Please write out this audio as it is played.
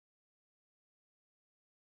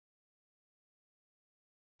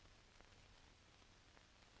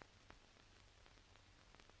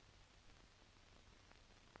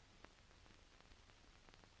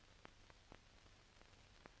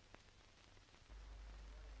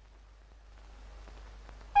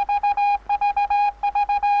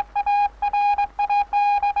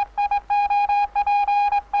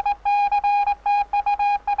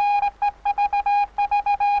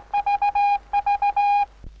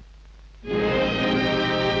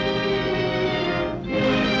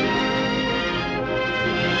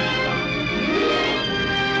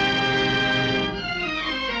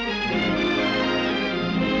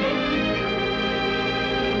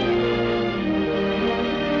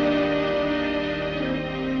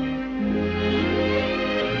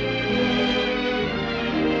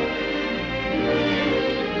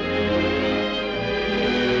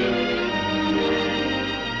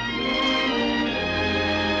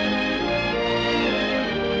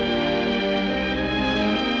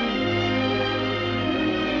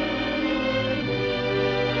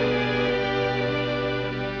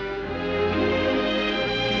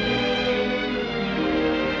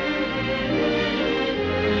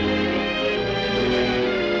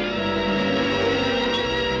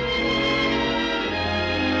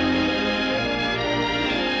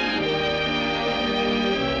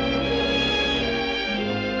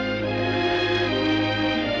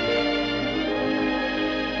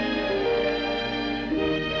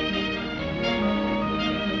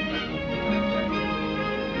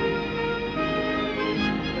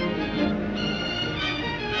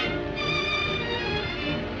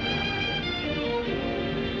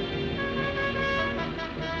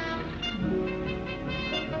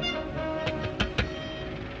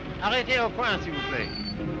Arrêtez au coin, s'il vous plaît.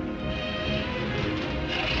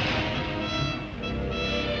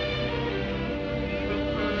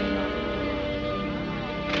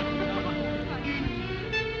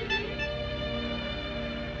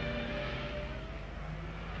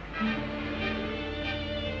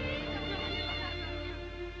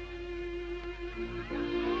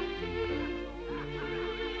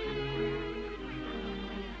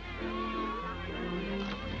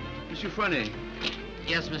 Monsieur Fournet.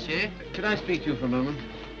 Yes, monsieur? Could I speak to you for a moment?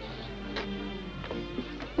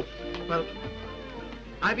 Well,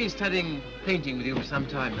 I've been studying painting with you for some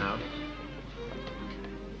time now.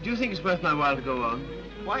 Do you think it's worth my while to go on?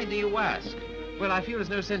 Why do you ask? Well, I feel there's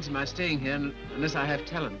no sense in my staying here unless I have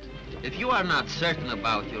talent. If you are not certain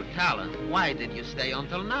about your talent, why did you stay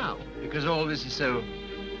until now? Because all this is so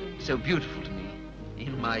beautiful to me.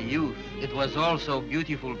 In my youth, it was also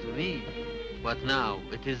beautiful to me. But now,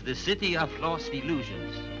 it is the city of lost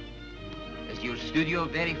illusions. Is your studio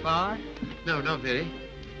very far? No, not very.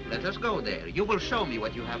 Let us go there. You will show me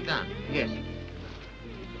what you have done. Yes.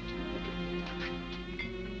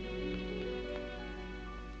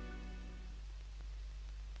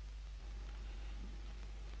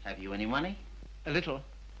 Have you any money? A little.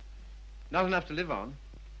 Not enough to live on.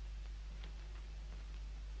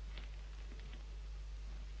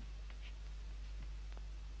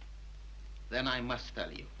 Then I must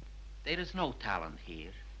tell you, there is no talent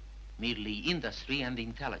here, merely industry and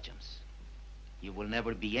intelligence. You will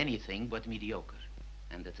never be anything but mediocre,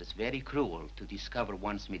 and it is very cruel to discover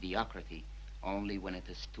one's mediocrity only when it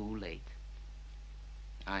is too late.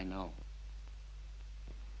 I know.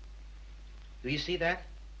 Do you see that?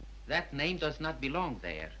 That name does not belong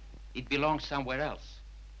there. It belongs somewhere else.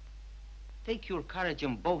 Take your courage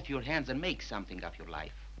in both your hands and make something of your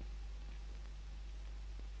life.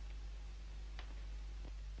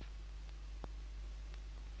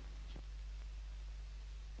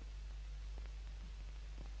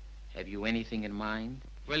 Have you anything in mind?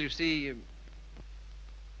 Well, you see,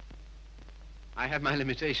 I have my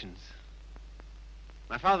limitations.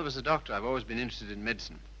 My father was a doctor. I've always been interested in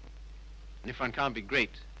medicine. And if one can't be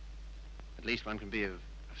great, at least one can be of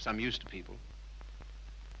some use to people.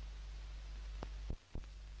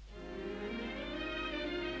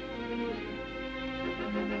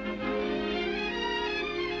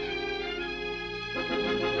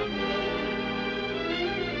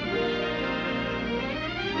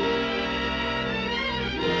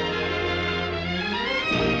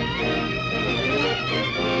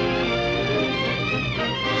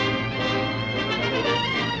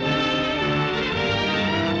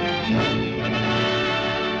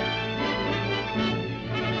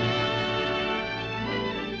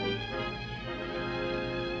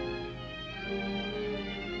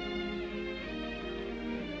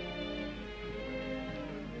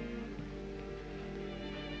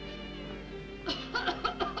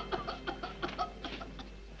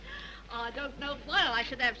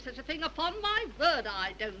 Have such a thing, upon my word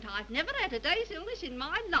I don't. I've never had a day's illness in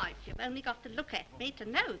my life. You've only got to look at me to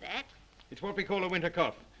know that. It's what we call a winter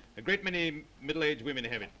cough. A great many middle-aged women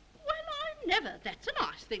have it. Well, I never. That's a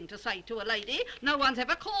nice thing to say to a lady. No one's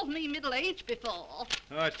ever called me middle-aged before.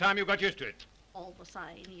 Oh, it's time you got used to it. All the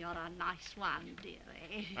same, you're a nice one,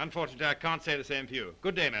 dearie. Unfortunately, I can't say the same for you.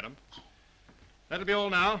 Good day, madam. That'll be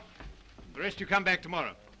all now. The rest you come back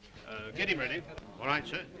tomorrow. Get him ready. All right,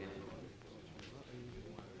 sir.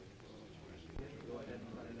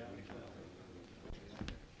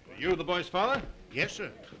 You the boy's father? Yes,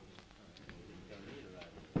 sir.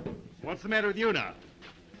 What's the matter with you now?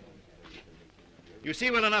 You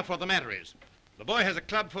see well enough what the matter is. The boy has a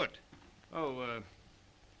club foot. Oh,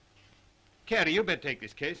 Carrie, you better take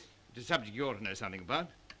this case. It's a subject you ought to know something about.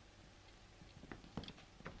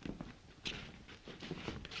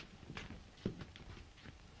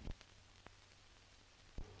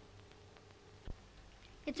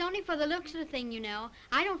 It's only for the looks of the thing, you know.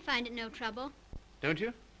 I don't find it no trouble. Don't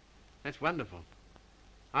you? That's wonderful.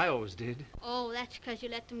 I always did. Oh, that's because you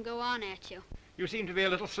let them go on at you. You seem to be a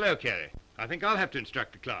little slow, Carrie. I think I'll have to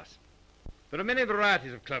instruct the class. There are many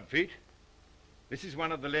varieties of club feet. This is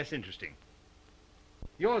one of the less interesting.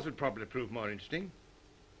 Yours would probably prove more interesting.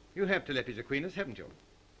 You have Telepi's Aquinas, haven't you?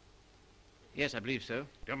 Yes, I believe so.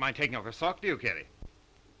 Don't mind taking off a sock, do you, Carrie?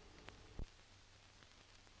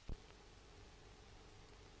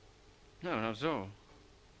 No, not at all.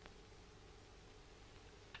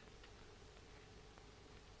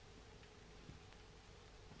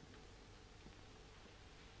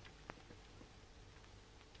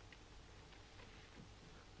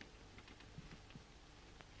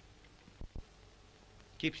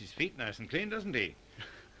 Keeps his feet nice and clean, doesn't he?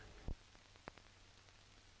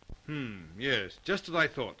 Yes, just as I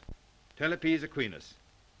thought. Talipes equinus.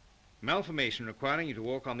 Malformation requiring you to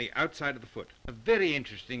walk on the outside of the foot. A very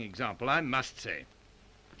interesting example, I must say.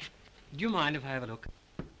 Do you mind if I have a look?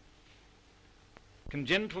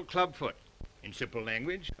 Congenital club foot. In simple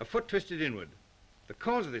language, a foot twisted inward. The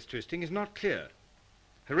cause of this twisting is not clear.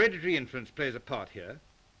 Hereditary influence plays a part here,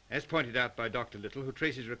 as pointed out by Dr. Little, who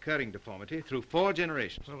traces recurring deformity through 4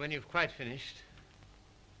 generations. Well, when you've quite finished.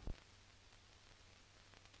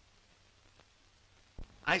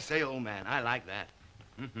 I say, old man, I like that.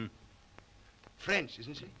 French,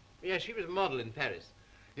 isn't she? Yeah, she was a model in Paris.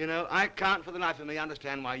 You know, I can't for the life of me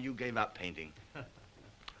understand why you gave up painting.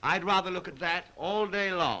 I'd rather look at that all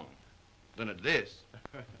day long than at this.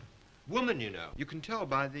 Woman, you know. You can tell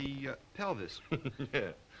by the pelvis.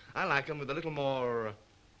 Yeah, I like them with a little more...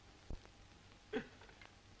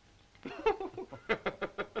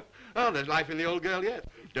 Oh, there's life in the old girl yet.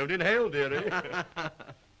 Don't inhale, dearie.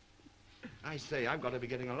 I say, I've got to be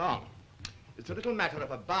getting along. It's a little matter of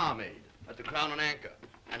a barmaid at the Crown and Anchor.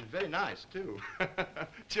 And very nice, too.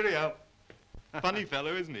 Cheerio. Funny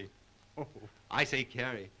fellow, isn't he? I say,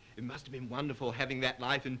 Carrie, it must have been wonderful having that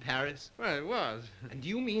life in Paris. Well, it was. And do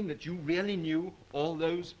you mean that you really knew all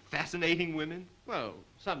those fascinating women? Well,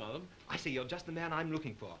 some of them. I say, you're just the man I'm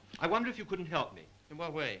looking for. I wonder if you couldn't help me. In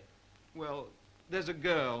what way? Well, there's a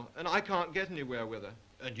girl, and I can't get anywhere with her.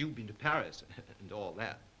 And you've been to Paris and all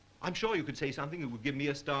that. I'm sure you could say something that would give me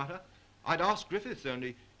a starter. I'd ask Griffiths,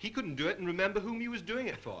 only he couldn't do it and remember whom he was doing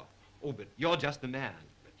it for. Oh, but you're just the man.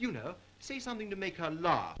 You know, say something to make her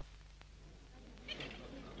laugh.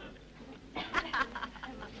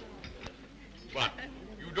 What?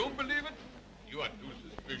 You don't believe it? You are too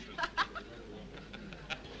suspicious.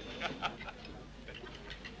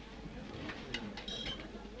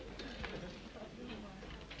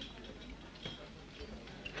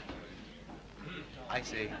 I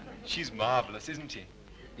say, she's marvelous, isn't she?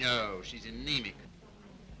 No, she's anemic.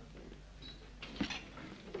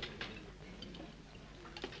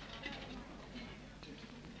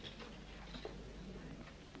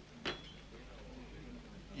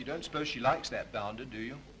 You don't suppose she likes that bounder, do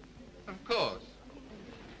you? Of course.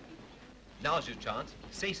 Now's your chance.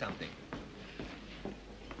 Say something.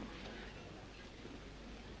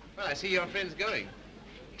 Well, I see your friend's going.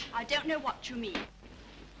 I don't know what you mean.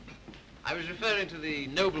 I was referring to the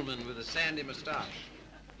nobleman with the sandy moustache.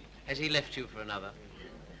 Has he left you for another?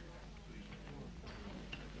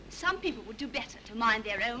 Some people would do better to mind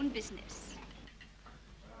their own business.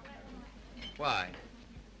 Why?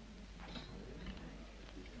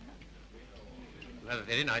 You have a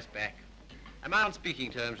very nice back. Am I on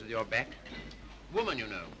speaking terms with your back? Woman, you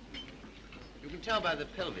know. You can tell by the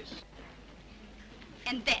pelvis.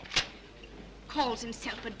 And that calls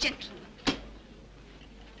himself a gentleman.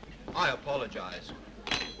 I apologize.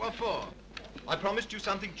 What for? I promised you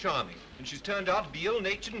something charming, and she's turned out to be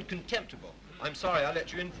ill-natured and contemptible. I'm sorry I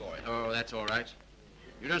let you in for it. Oh, that's all right.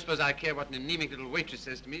 You don't suppose I care what an anemic little waitress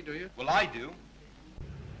says to me, do you? Well, I do.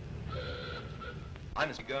 I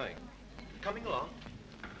must be going. Coming along.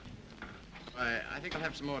 Why, I think I'll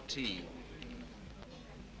have some more tea.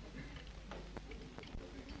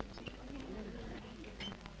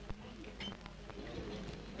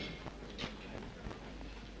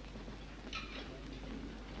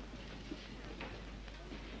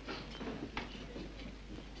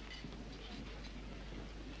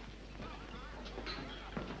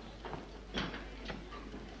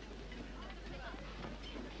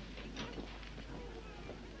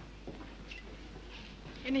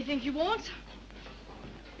 Anything you want?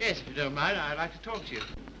 Yes, if you don't mind, I'd like to talk to you.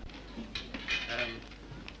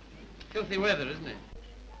 Filthy weather, isn't it?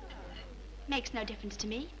 Makes no difference to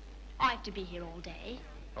me. I have to be here all day.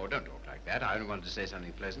 Oh, don't talk like that. I only wanted to say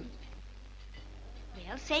something pleasant.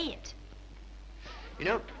 Well, say it. You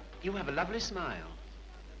know, you have a lovely smile.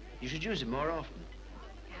 You should use it more often.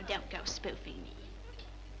 Now, don't go spoofing me.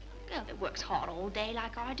 A girl that works hard all day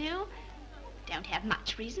like I do don't have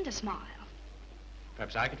much reason to smile.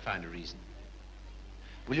 Perhaps I could find a reason.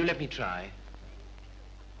 Will you let me try?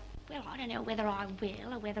 Well, I don't know whether I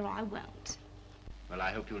will or whether I won't. Well,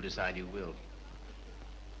 I hope you'll decide you will.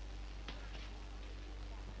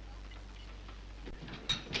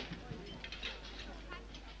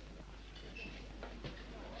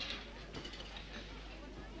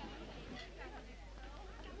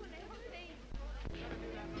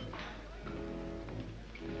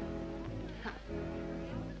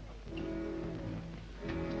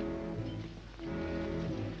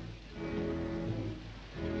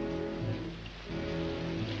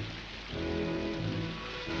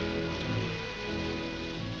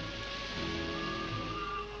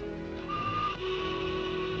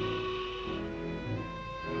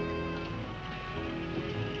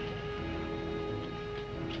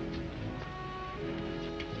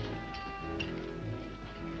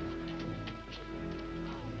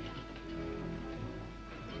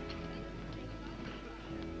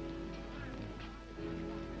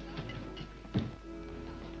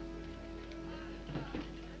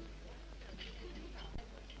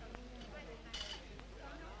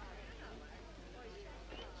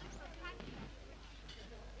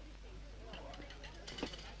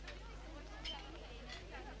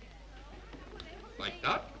 Like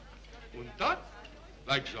that? And that?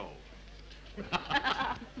 Like so.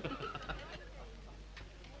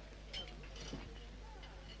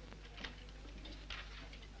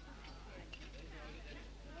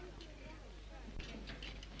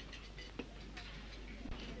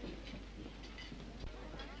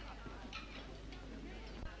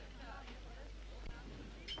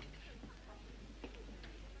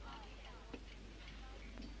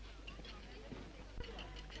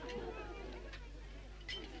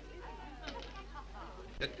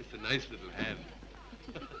 That is a nice little hand.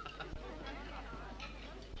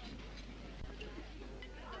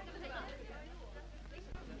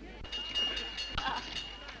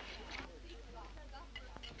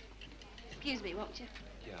 Excuse me, won't you?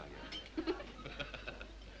 Yeah.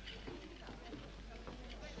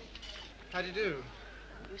 How do you do?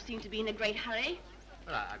 You seem to be in a great hurry.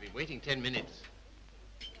 Well, I've been waiting 10 minutes.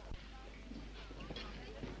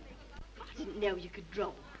 I didn't know you could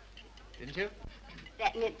draw. Didn't you?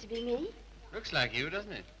 That meant to be me? Looks like you,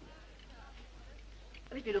 doesn't it?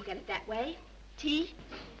 Well, if you look at it that way. Tea?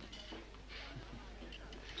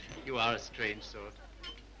 You are a strange sort.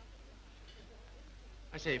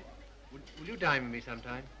 I say, will you dine with me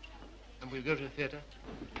sometime? And we'll go to the theatre?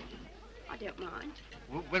 I don't mind.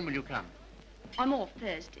 When will you come? I'm off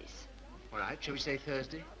Thursdays. All right, shall we say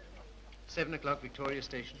Thursday? 7 o'clock, Victoria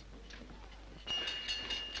Station.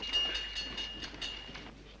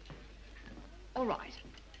 All right.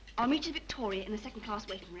 I'll meet you at Victoria in the second-class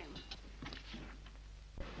waiting room.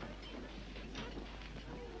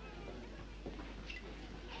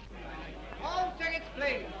 All tickets,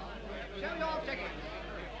 please. Show your tickets.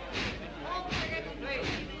 All tickets, please.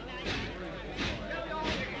 Show your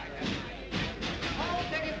tickets. All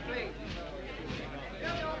tickets, please.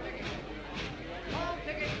 Show your tickets. All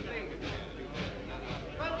tickets, please.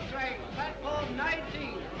 Boat train, platform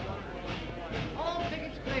 19. All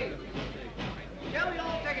tickets, please. Show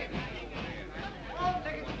your tickets. All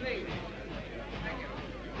tickets, please. Thank you.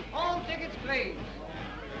 All tickets, please.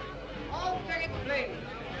 All tickets, please.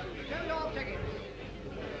 Show your tickets.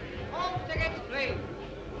 All tickets, please.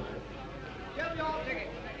 Show your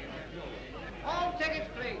tickets. All tickets,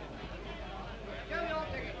 please. Show your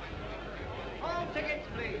tickets. All tickets,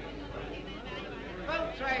 please.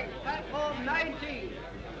 Boat train, platform 19.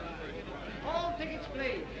 All tickets,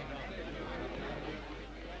 please.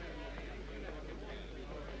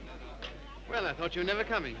 Well, I thought you were never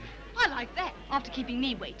coming. I like that, after keeping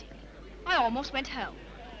me waiting. I almost went home.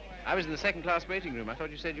 I was in the second-class waiting room. I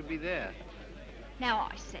thought you said you'd be there. Now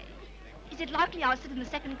I say, is it likely I'll sit in the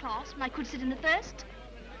second class when I could sit in the first?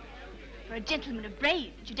 For a gentleman of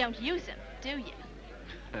brains, you don't use them, do you?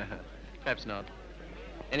 Perhaps not.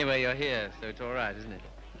 Anyway, you're here, so it's all right, isn't it?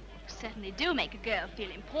 You certainly do make a girl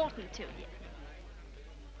feel important to you.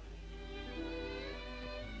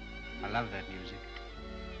 I love that music.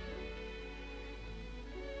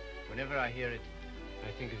 Whenever I hear it,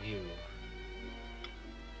 I think of you.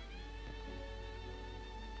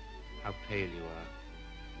 How pale you are.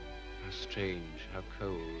 How strange, how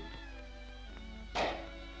cold.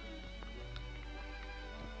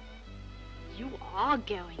 You are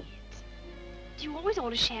going it. Do you always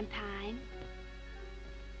order champagne?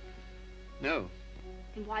 No.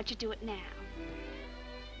 Then why'd you do it now?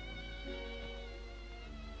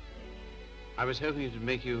 I was hoping it would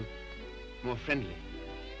make you more friendly.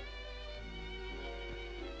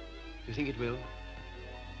 Do you think it will?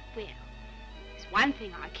 Well, there's one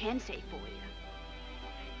thing I can say for you.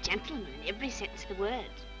 Gentleman in every sense of the word.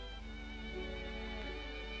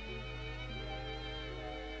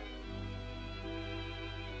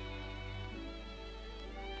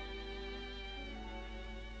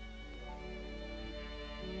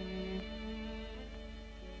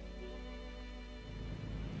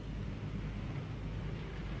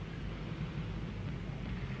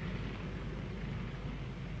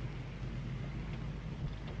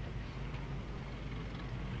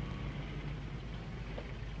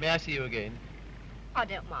 May I see you again? I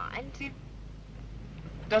don't mind.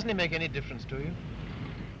 Doesn't it make any difference to you?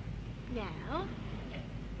 No.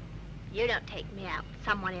 You don't take me out,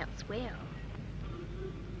 someone else will.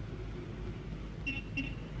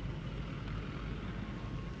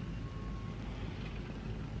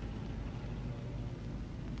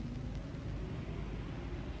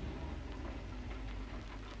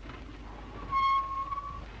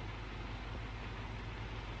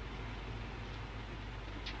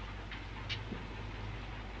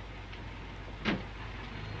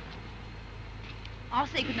 I'll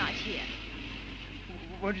say goodnight here.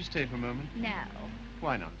 Won't you stay for a moment? No.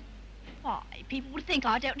 Why not? Why? People would think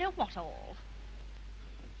I don't know what all.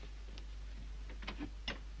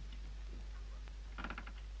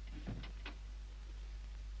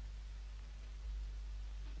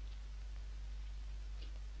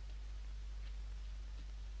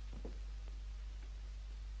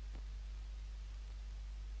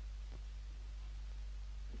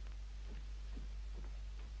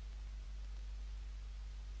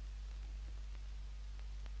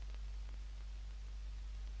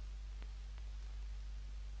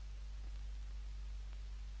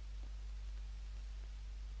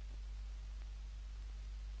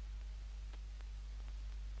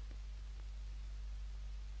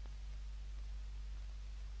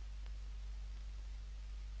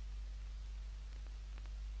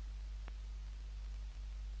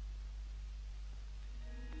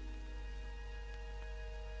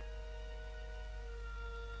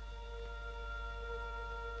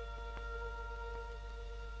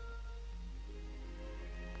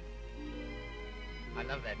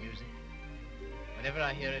 love that music. Whenever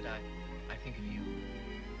I hear it, I think of you.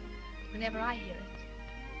 Whenever I hear it,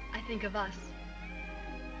 I think of us.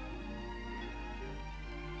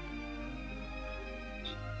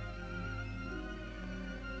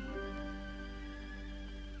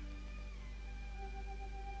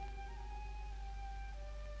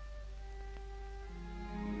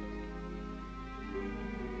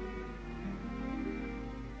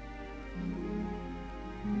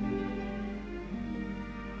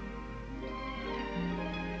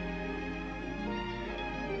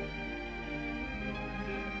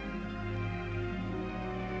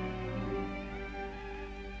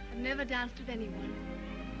 I've never danced with anyone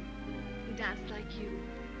who danced like you.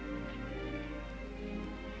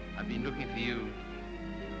 I've been looking for you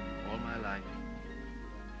all my life.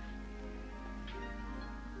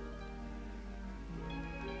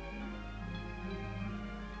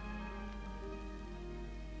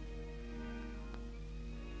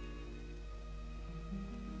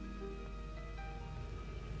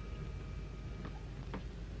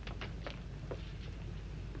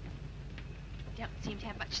 Don't seem to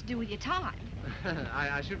have much to do with your time.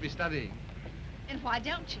 I should be studying. And why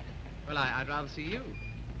don't you? Well, I'd rather see you.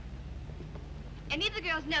 Any of the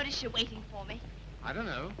girls notice you're waiting for me? I don't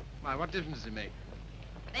know. Why, what difference does it make?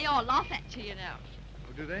 They all laugh at you, you know.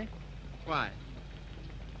 Oh, do they? Why?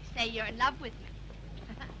 Say you're in love with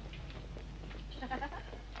me.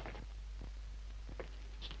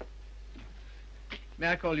 May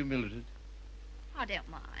I call you Mildred? I don't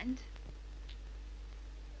mind.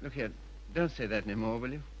 Look here, don't say that anymore,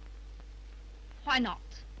 will you? Why not?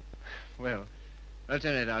 Well,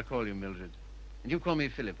 alternate, I'll call you Mildred. And you call me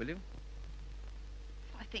Philip, will you?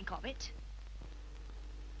 I think of it.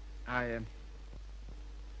 I'm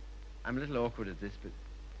a little awkward at this, but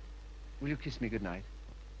will you kiss me goodnight?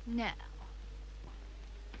 No.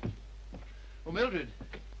 Oh, Mildred,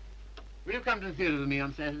 will you come to the theater with me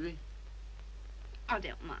on Saturday? I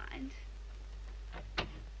don't mind.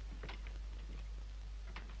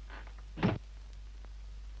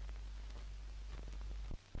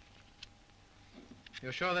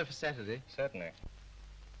 You're sure they're for Saturday? Certainly.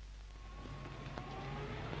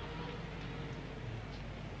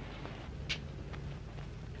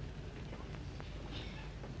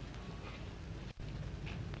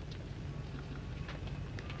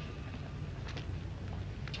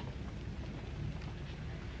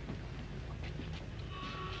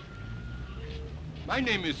 My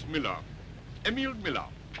name is Miller. Emil Miller.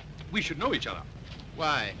 We should know each other.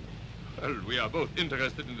 Why? Well, we are both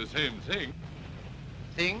interested in the same thing.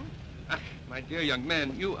 Thing? My dear young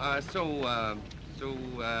man, you are so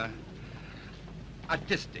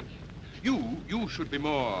artistic. You should be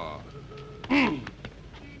more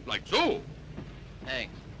like so.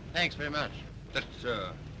 Thanks. Thanks very much.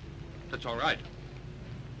 That's all right.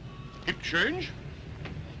 Hip change?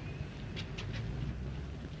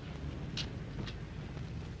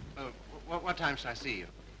 What time shall I see you?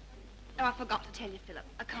 Oh, I forgot to tell you, Philip.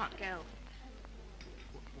 I can't go.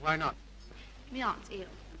 Why not? My aunt's ill.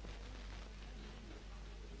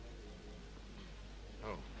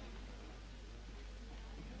 Oh.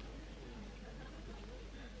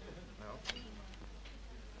 Well,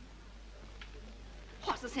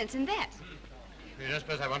 What's the sense in that? you don't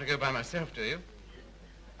suppose I want to go by myself, do you?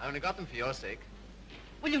 I only got them for your sake.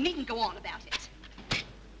 Well, you needn't go on about it.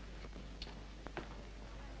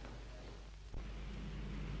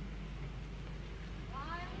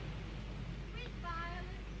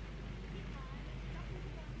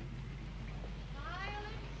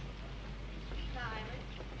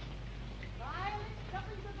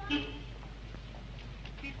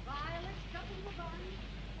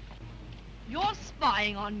 You're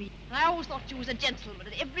spying on me. I always thought you was a gentleman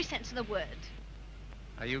in every sense of the word.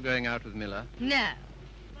 Are you going out with Miller? No.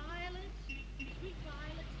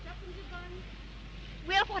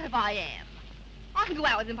 Well, what if I am? I can go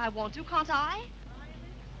out with him if I want to, can't I?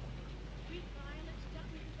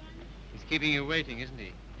 He's keeping you waiting, isn't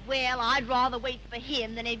he? Well, I'd rather wait for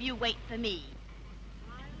him than if you wait for me.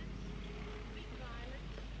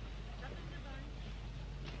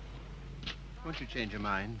 Won't you change your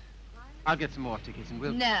mind? I'll get some more tickets and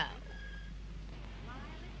we'll... No.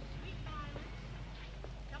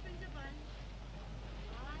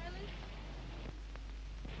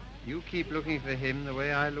 You keep looking for him the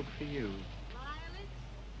way I look for you.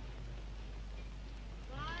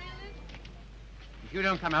 If you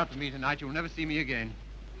don't come out with me tonight, you'll never see me again.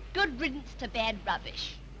 Good riddance to bad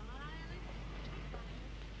rubbish.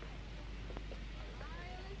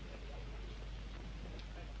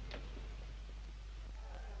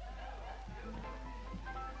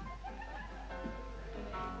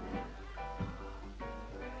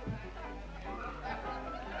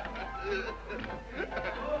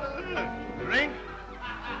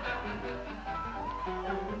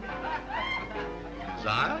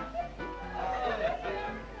 Sire?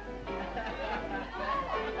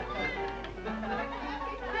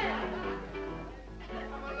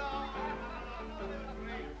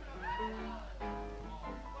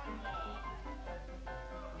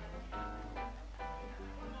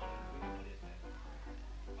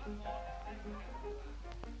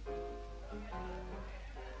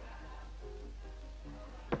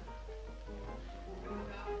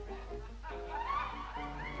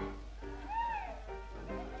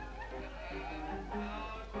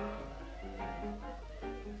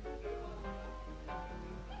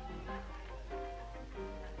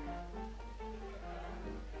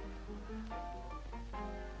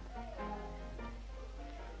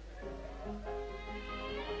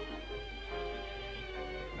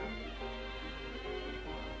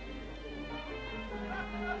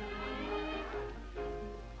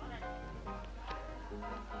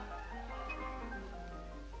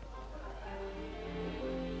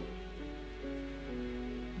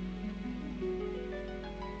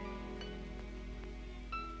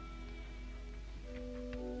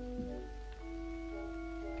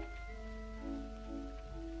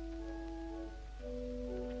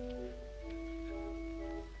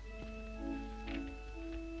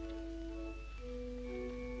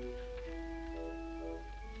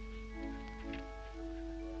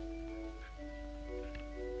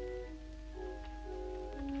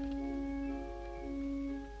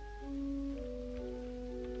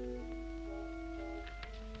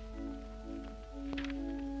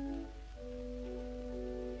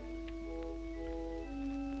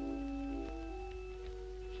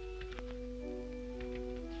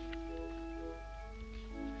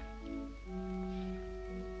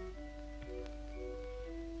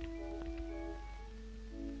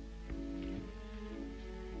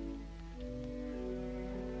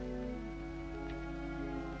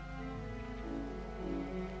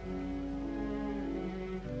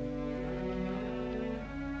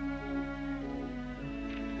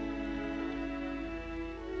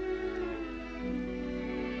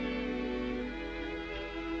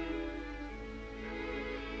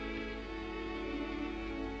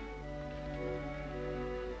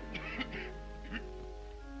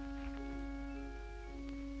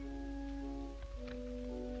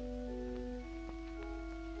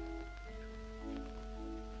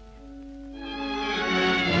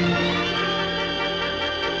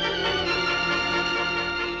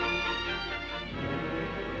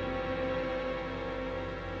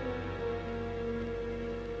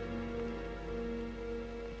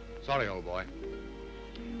 Sorry, old boy.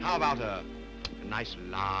 How about a nice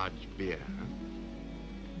large beer, huh?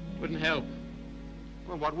 Wouldn't help.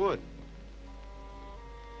 Well, what would?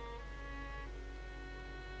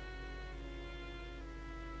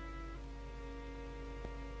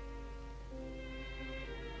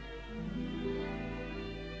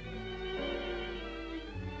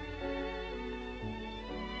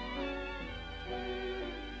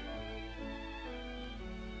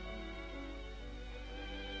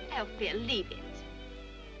 Oh, Phil, leave it.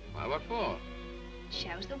 Why, what for?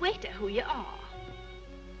 Shows the waiter who you are.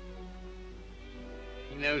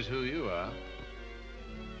 He knows who you are.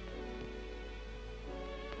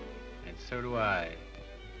 And so do I.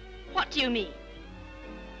 What do you mean?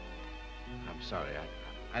 I'm sorry,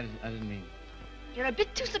 I didn't mean... You're a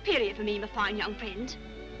bit too superior for me, my fine young friend.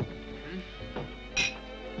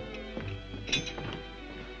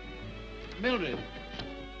 Mildred.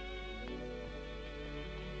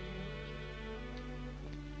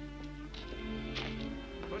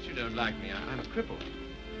 Of course you don't like me. I'm a cripple.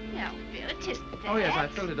 No, Phil, it isn't that. Oh, yes, I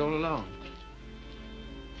felt it all along.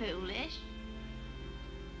 Foolish.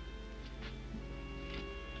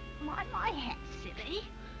 Why, my hat's silly.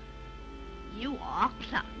 You are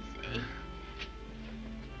clumsy.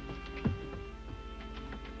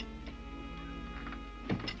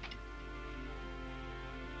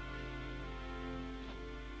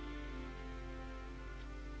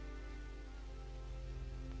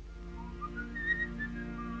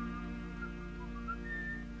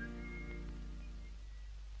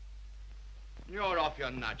 You're off your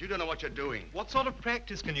nut. You don't know what you're doing. What sort of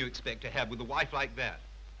practice can you expect to have with a wife like that?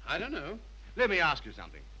 I don't know. Let me ask you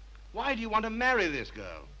something. Why do you want to marry this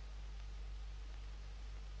girl?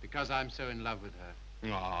 Because I'm so in love with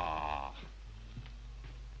her. Ah.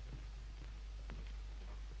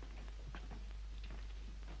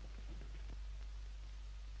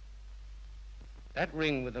 That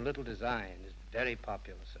ring with the little design is very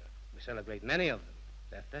popular, sir. We sell a great many of them.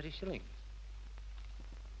 They're 30 shillings.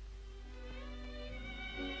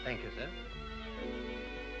 Thank you, sir.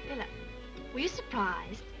 Philip, were you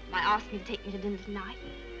surprised by asking me to take me to dinner tonight?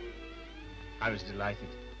 I was delighted.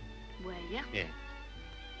 Were you? Yeah.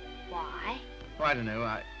 Why? Oh, I don't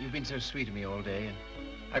know. You've been so sweet to me all day, and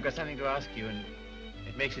I've got something to ask you, and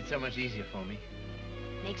it makes it so much easier for me.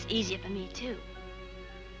 Makes it easier for me, too.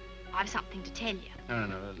 I've something to tell you.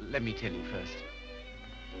 No. Let me tell you first.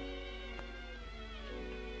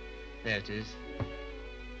 There it is.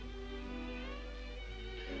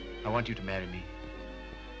 I want you to marry me.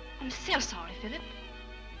 I'm so sorry, Philip.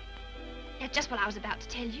 That's just what I was about to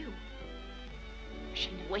tell you. I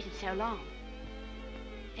shouldn't have waited so long.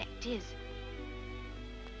 Fact is,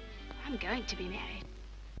 I'm going to be married.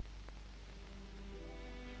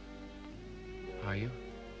 Are you?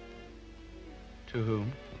 To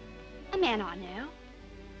whom? A man I know.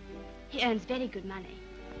 He earns very good money.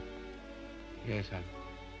 Yes,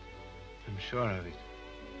 I'm sure of it.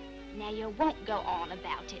 Now, you won't go on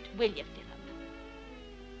about it, will you, Philip?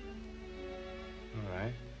 All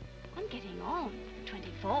right. I'm getting on.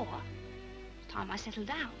 24. It's time I settle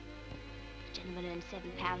down. The gentleman earns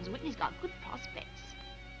 £7 a week and he's got good prospects.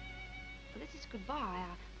 Well, this is goodbye.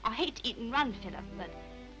 I hate to eat and run, Philip, but,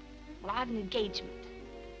 well, I have an engagement.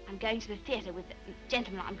 I'm going to the theatre with the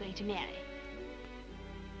gentleman I'm going to marry.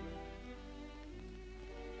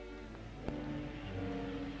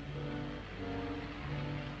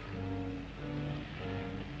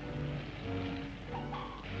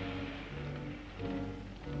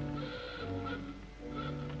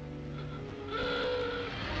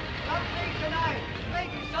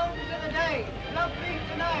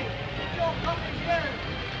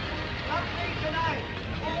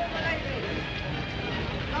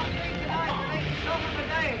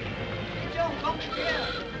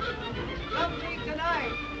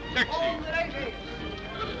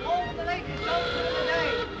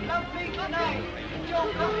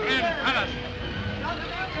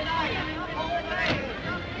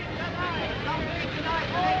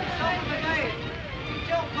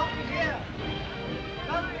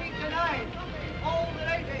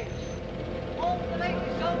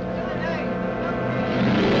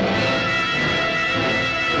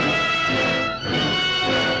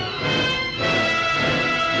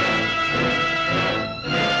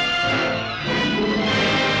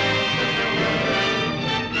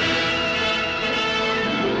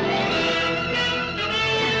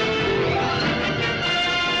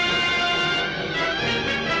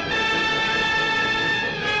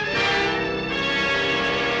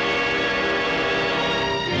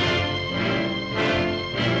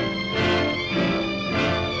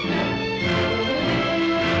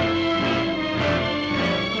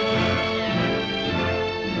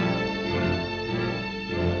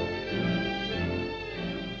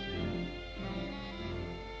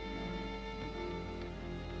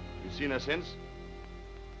 Seen her since?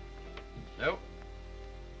 No.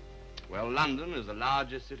 Well, London is the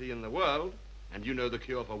largest city in the world, and you know the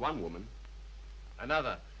cure for one woman.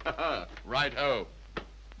 Another. Right-ho.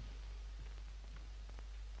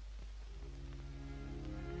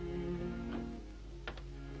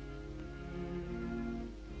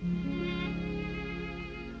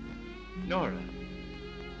 Nora,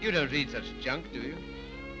 you don't read such junk, do you?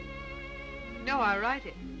 No, I write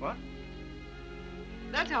it. What?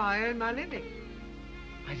 That's how I earn my living.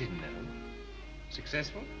 I didn't know.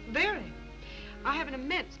 Successful? Very. I have an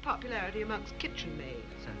immense popularity amongst kitchen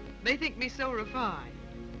maids. They think me so refined.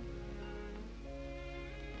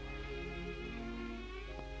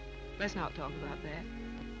 Let's not talk about that.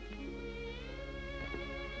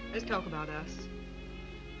 Let's talk about us.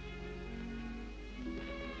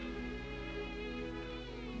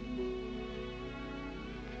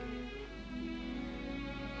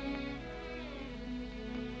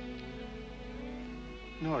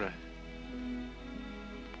 Nora,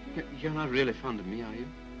 you're not really fond of me, are you?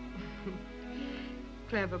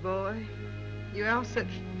 Clever boy. You ask such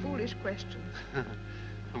foolish questions.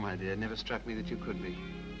 Oh, my dear, it never struck me that you could be.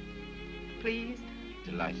 Pleased?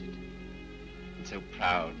 Delighted. And so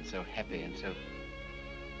proud and so happy and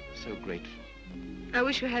so grateful. I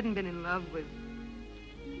wish you hadn't been in love with...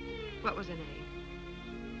 What was her name?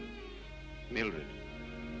 Mildred.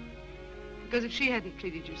 Because if she hadn't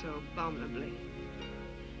treated you so abominably,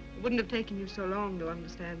 it wouldn't have taken you so long to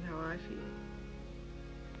understand how I feel.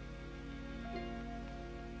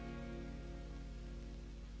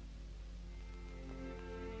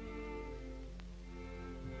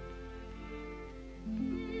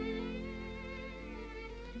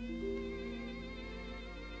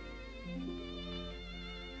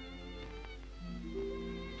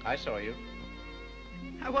 I saw you.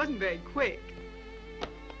 I wasn't very quick.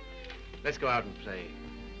 Let's go out and play.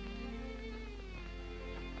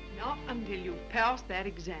 Not until you've passed that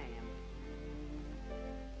exam.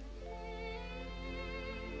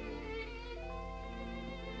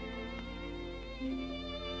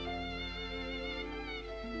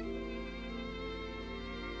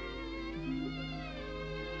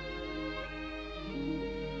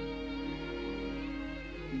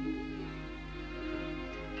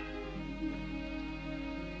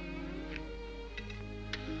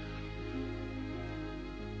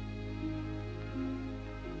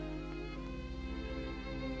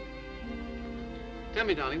 Tell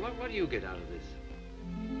me, darling, what do you get out of this?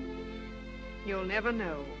 You'll never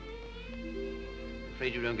know. I'm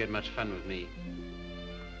afraid you don't get much fun with me.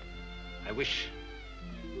 I wish...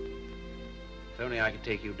 If only I could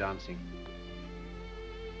take you dancing.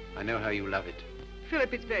 I know how you love it.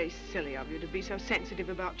 Philip, it's very silly of you to be so sensitive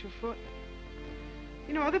about your foot.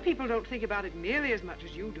 You know, other people don't think about it nearly as much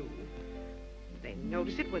as you do. They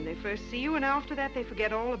notice it when they first see you, and after that they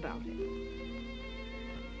forget all about it.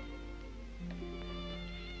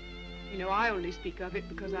 You know, I only speak of it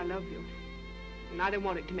because I love you, and I don't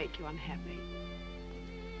want it to make you unhappy.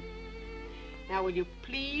 Now, will you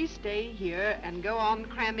please stay here and go on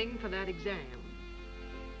cramming for that exam?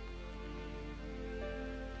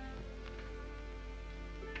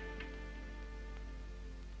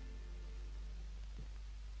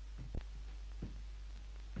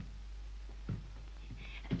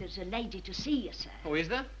 There's a lady to see you, sir. Oh, is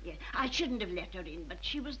there? Yeah, I shouldn't have let her in, but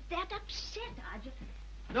she was that upset. I just...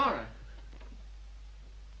 Nora.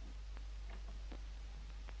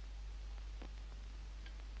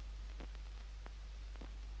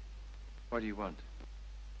 What do you want?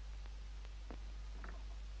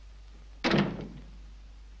 I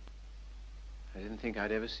didn't think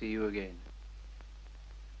I'd ever see you again.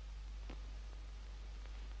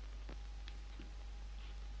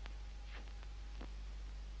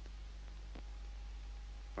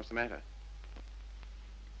 What's the matter?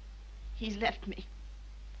 He's left me.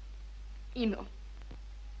 Eno.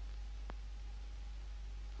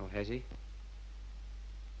 Oh, has he?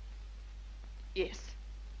 Yes.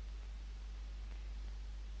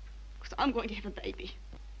 Because I'm going to have a baby.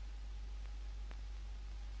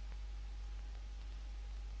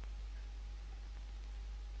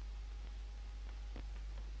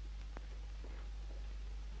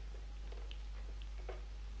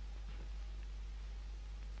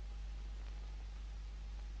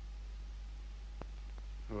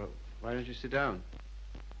 Well, why don't you sit down?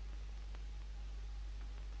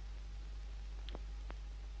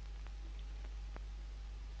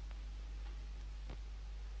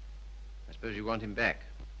 I suppose you want him back.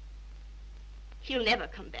 He'll never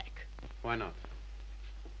come back. Why not?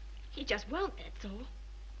 He just won't, that's all.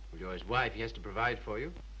 Well, you're his wife. He has to provide for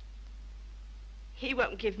you. He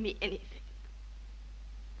won't give me anything.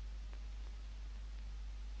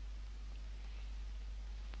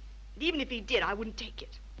 And even if he did, I wouldn't take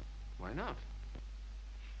it. Why not?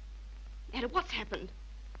 No matter what's happened,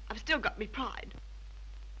 I've still got me pride.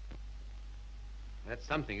 That's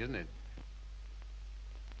something, isn't it?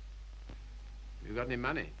 Have you got any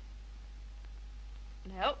money?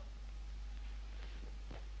 No.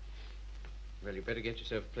 Well, you better get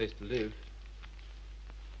yourself a place to live.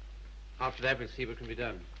 After that, we'll see what can be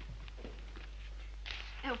done.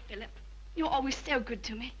 Oh, Philip, you're always so good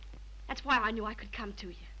to me. That's why I knew I could come to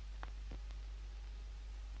you.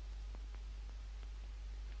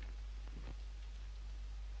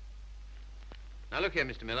 Now, look here,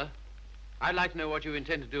 Mr. Miller. I'd like to know what you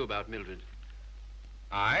intend to do about Mildred.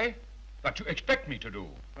 I? What you expect me to do?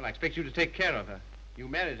 Well, I expect you to take care of her. You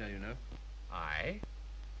married her, you know. I?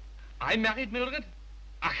 I married Mildred?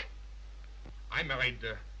 Ach, I married,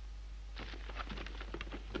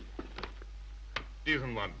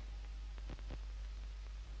 diesen one.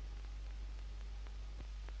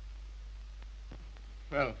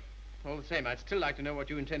 Well, all the same, I'd still like to know what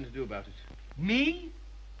you intend to do about it. Me?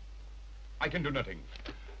 I can do nothing.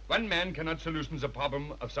 One man cannot solution the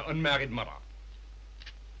problem of the unmarried mother.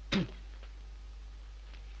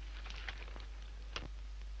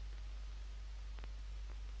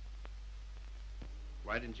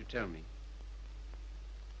 Why didn't you tell me?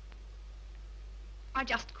 I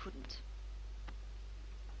just couldn't.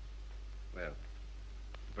 Well,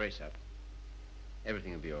 brace up.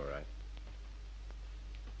 Everything will be all right.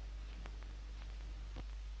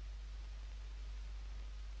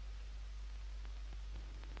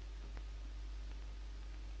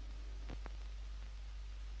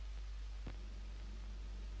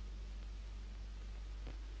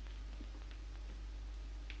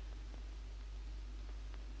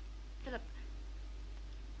 Philip,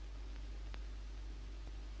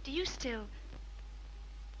 do you still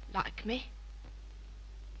like me?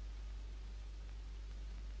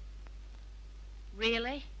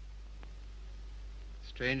 Really?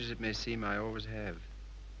 Strange as it may seem, I always have.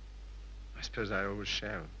 I suppose I always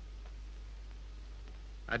shall.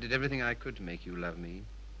 I did everything I could to make you love me.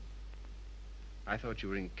 I thought you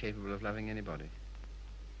were incapable of loving anybody.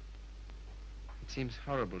 It seems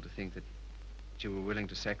horrible to think that you were willing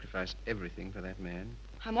to sacrifice everything for that man.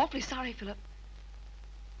 I'm awfully sorry, Philip.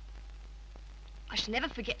 I shall never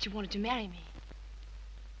forget you wanted to marry me.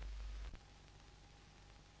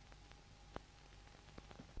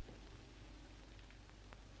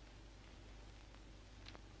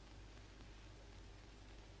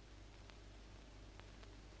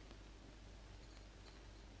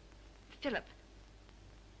 Philip.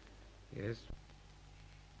 Yes?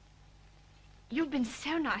 You've been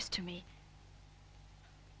so nice to me.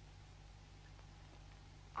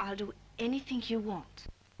 I'll do anything you want.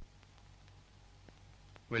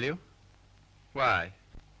 Will you? Why?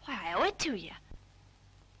 Why, I owe it to you.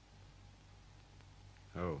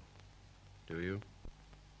 Oh, do you?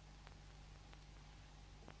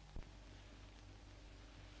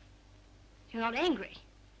 You're not angry.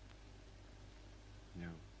 No.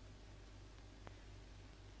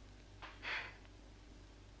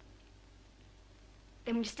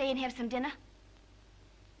 Then will you stay and have some dinner?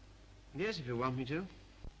 Yes, if you want me to.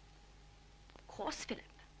 Of course, Philip.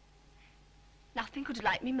 Nothing could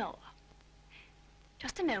delight me more.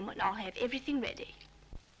 Just a moment and I'll have everything ready.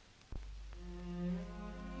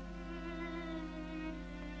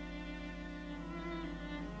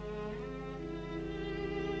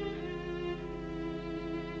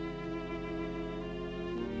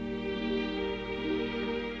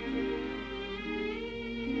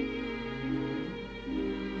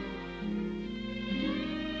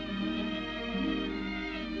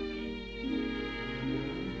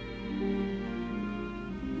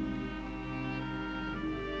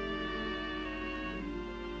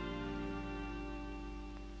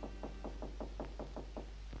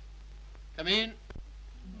 Come in.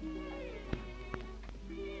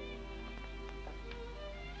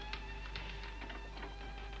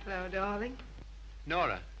 Hello, darling.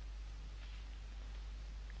 Nora.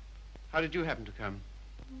 How did you happen to come?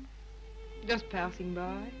 Just passing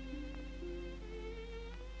by.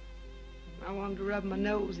 I wanted to rub my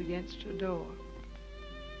nose against your door.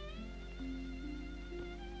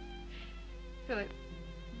 Philip,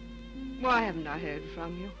 why haven't I heard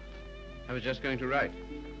from you? I was just going to write.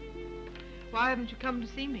 Why haven't you come to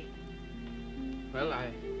see me? Well,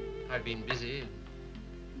 I've been busy.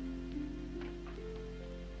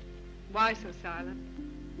 Why so silent?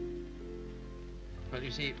 Well,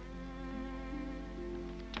 you see,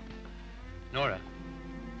 Nora,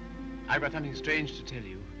 I've got something strange to tell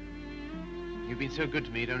you. You've been so good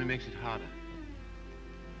to me, it only makes it harder.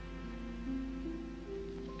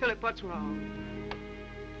 Philip, what's wrong?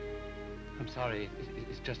 I'm sorry,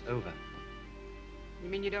 it's just over. You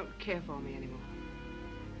mean you don't care for me anymore?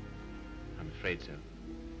 I'm afraid so.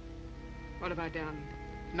 What have I done?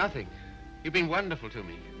 Nothing. You've been wonderful to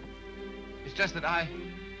me. It's just that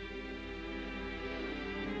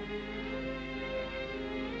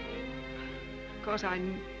Of course, I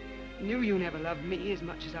knew you never loved me as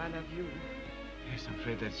much as I love you. Yes, I'm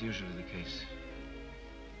afraid that's usually the case.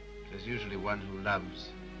 There's usually one who loves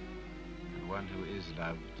and one who is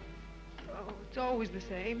loved. Oh, it's always the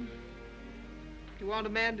same. If you want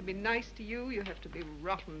a man to be nice to you, you have to be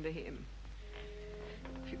rotten to him.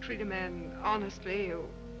 If you treat a man honestly, you...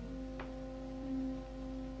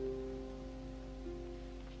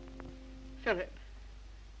 Philip,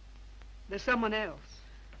 there's someone else.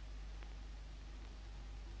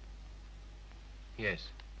 Yes.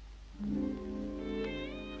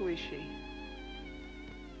 Who is she?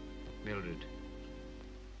 Mildred.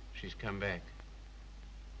 She's come back.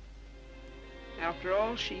 After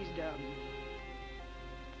all she's done.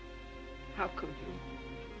 How could you?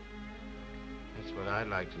 That's what I'd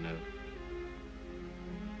like to know.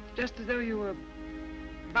 It's just as though you were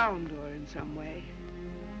bound to her in some way.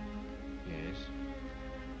 Yes.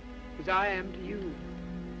 As I am to you.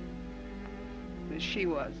 As she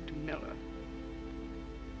was to Miller.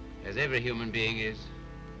 As every human being is.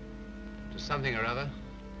 To something or other.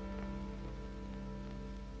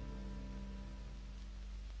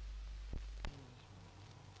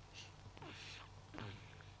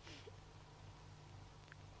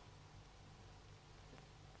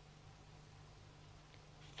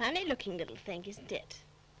 Funny looking little thing, isn't it?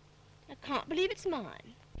 I can't believe it's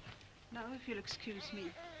mine. Now, if you'll excuse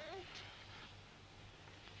me.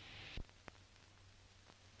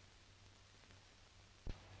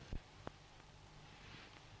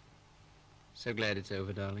 So glad it's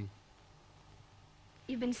over, darling.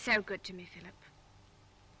 You've been so good to me, Philip.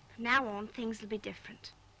 From now on, things will be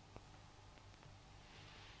different.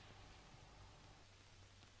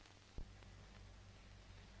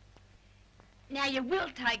 Now, you will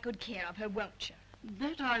take good care of her, won't you?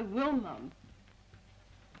 That I will, Mum.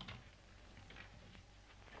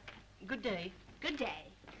 Good day. Good day.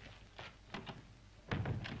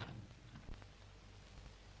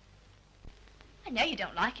 I know you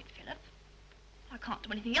don't like it, Philip. I can't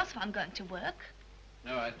do anything else if I'm going to work.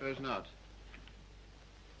 No, I suppose not.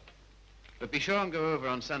 But be sure and go over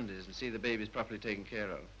on Sundays and see the babies properly taken care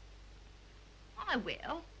of. I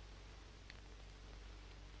will.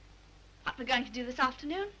 What we're going to do this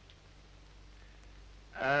afternoon?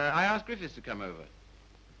 I asked Griffiths to come over.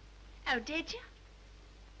 Oh, did you?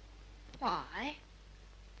 Why?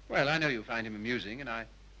 Well, I know you find him amusing, and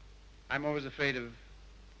I'm always afraid of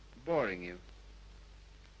boring you.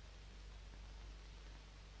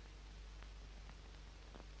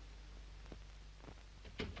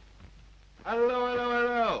 Hello, hello,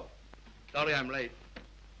 hello. Sorry I'm late.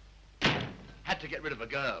 Had to get rid of a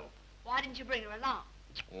girl. Why didn't you bring her along?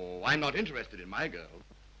 Oh, I'm not interested in my girl.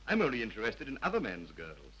 I'm only interested in other men's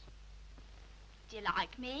girls. Do you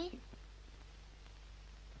like me?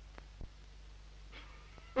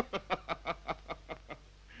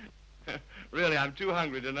 Really, I'm too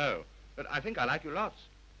hungry to know. But I think I like you lots.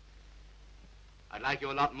 I'd like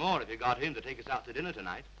you a lot more if you got him to take us out to dinner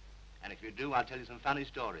tonight. And if you do, I'll tell you some funny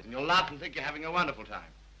stories. And you'll laugh and think you're having a wonderful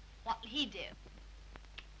time. What'll he do?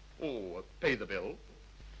 Oh, pay the bill.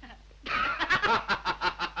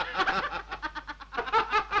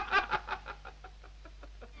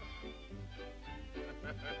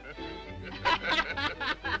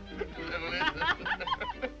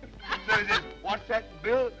 So he says, what's that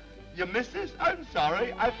bill? Your missus? I'm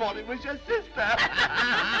sorry. I thought it was your sister.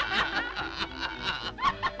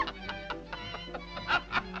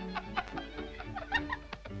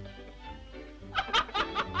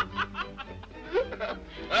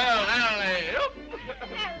 Well, alley-oop.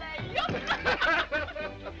 Alley-oop.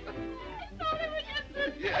 I thought it was your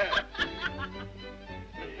sister. Yeah.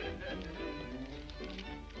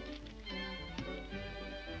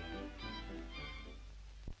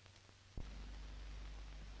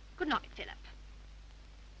 Good night, Philip.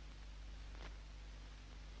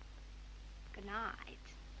 Good night.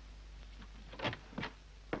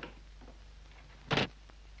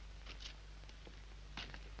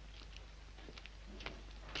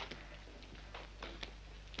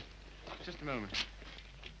 Just a moment.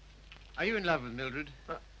 Are you in love with Mildred?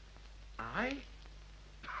 I?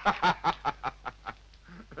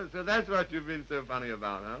 So that's what you've been so funny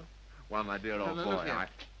about, huh? Well, my dear old No, boy, look here. I...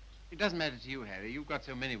 It doesn't matter to you, Harry. You've got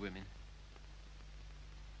so many women.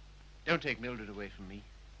 Don't take Mildred away from me.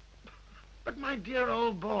 But my dear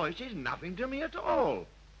old boy, she's nothing to me at all.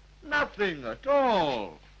 Nothing at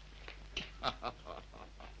all.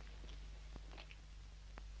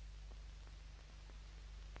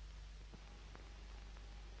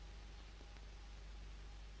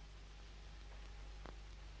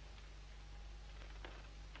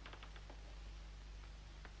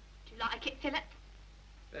 Do you like it, Philip?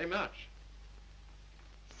 Very much.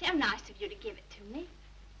 So nice of you to give it to me.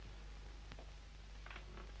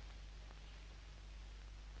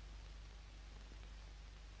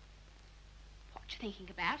 What you thinking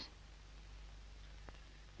about?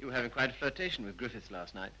 You were having quite a flirtation with Griffiths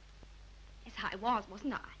last night. Yes, I was,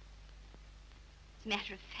 wasn't I? As a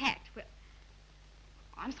matter of fact, well,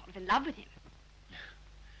 I'm sort of in love with him.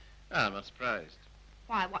 Ah, I'm not surprised.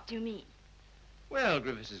 Why, what do you mean? Well,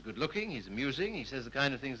 Griffiths is good-looking, he's amusing, he says the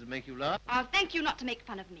kind of things that make you laugh. I'll thank you not to make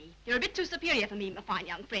fun of me. You're a bit too superior for me, my fine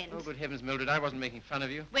young friend. Oh, good heavens, Mildred, I wasn't making fun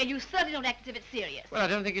of you. Well, you certainly don't act as if it's serious. Well, I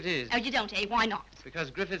don't think it is. Oh, you don't, eh? Why not?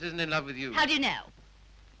 Because Griffiths isn't in love with you. How do you know?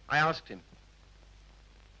 I asked him.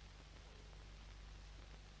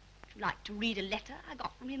 Would you like to read a letter I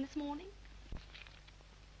got from him this morning?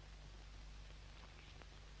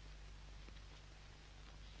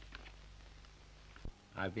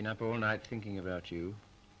 I've been up all night thinking about you.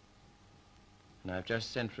 And I've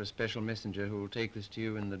just sent for a special messenger who will take this to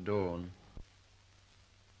you in the dawn.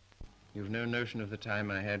 You've no notion of the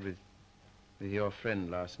time I had with your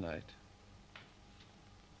friend last night.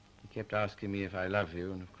 He kept asking me if I love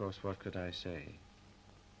you, and of course, what could I say?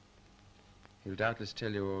 He'll doubtless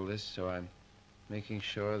tell you all this, so I'm making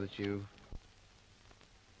sure that you...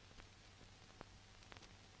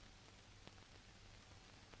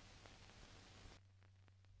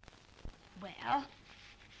 Well, I can't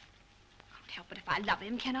help it if I love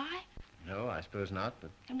him, can I? No, I suppose not, but...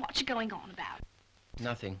 And what you going on about?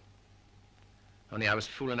 Nothing. Only I was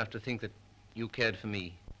fool enough to think that you cared for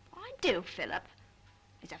me. I do, Philip.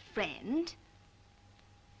 As a friend.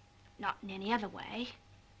 Not in any other way.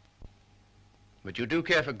 But you do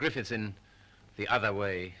care for Griffiths in the other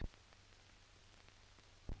way.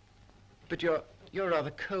 But you're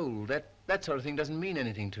rather cold. That sort of thing doesn't mean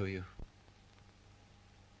anything to you.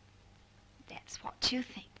 That's what you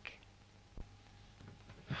think.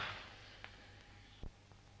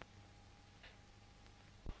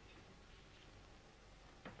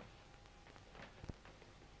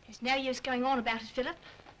 There's no use going on about it, Philip.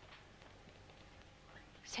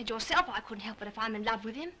 You said yourself I couldn't help it if I'm in love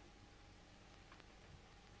with him.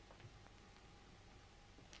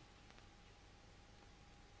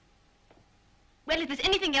 Well, if there's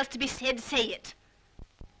anything else to be said, say it.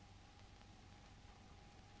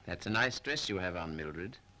 That's a nice dress you have on,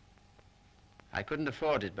 Mildred. I couldn't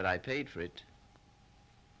afford it, but I paid for it.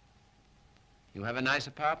 You have a nice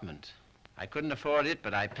apartment. I couldn't afford it,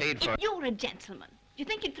 but I paid for it. If you're a gentleman, do you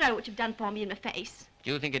think you'd throw what you've done for me in the face?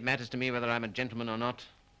 Do you think it matters to me whether I'm a gentleman or not?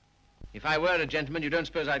 If I were a gentleman, you don't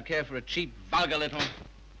suppose I'd care for a cheap, vulgar little...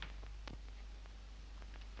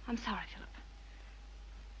 I'm sorry, Philip.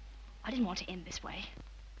 I didn't want to end this way.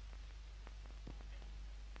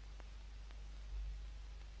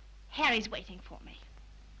 Harry's waiting for me.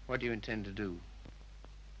 What do you intend to do?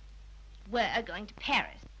 We're going to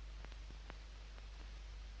Paris.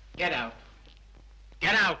 Get out.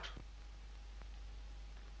 Get out!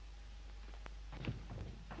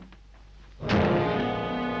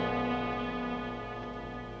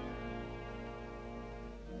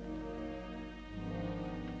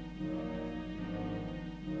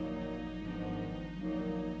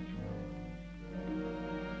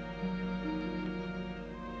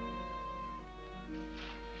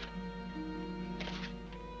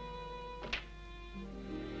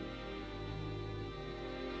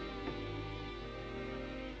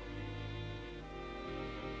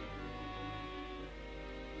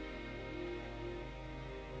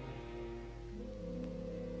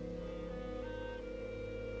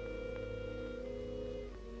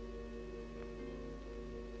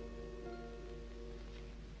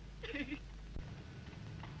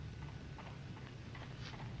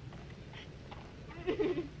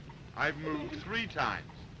 I've moved 3 times,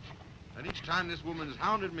 and each time this woman's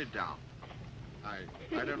hounded me down.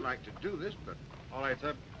 I don't like to do this, but... All right,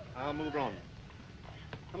 sir. I'll move on.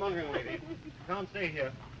 Come on, young lady. You can't stay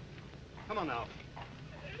here. Come on now.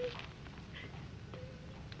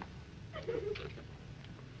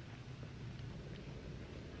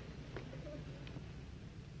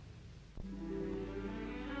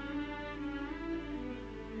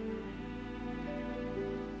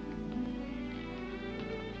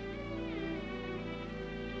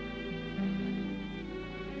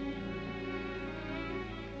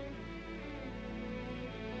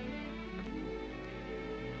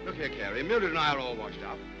 Look here, Carrie. Mildred and I are all washed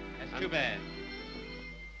up. That's too bad.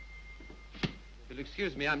 You'll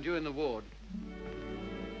excuse me, I'm due in the ward.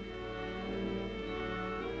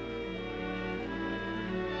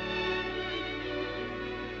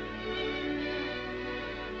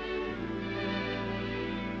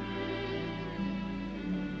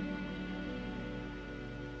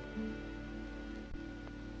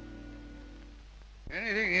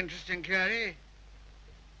 Anything interesting, Carrie?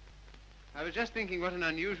 I was just thinking what an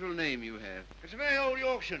unusual name you have. It's a very old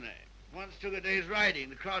Yorkshire name. Once took a day's riding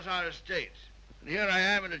to cross our estates. And here I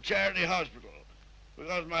am in a charity hospital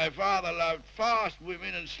because my father loved fast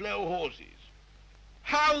women and slow horses.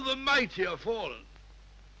 How the mighty are fallen.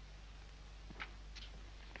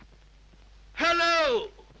 Hello!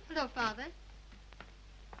 Hello, Father.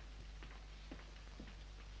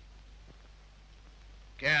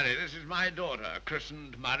 Carrie, this is my daughter,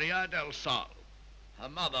 christened Maria del Sol. Her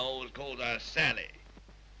mother always called her Sally.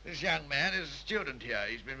 This young man is a student here.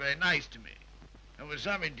 He's been very nice to me. And with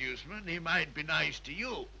some inducement, he might be nice to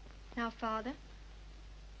you. Now, Father.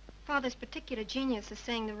 Father's particular genius is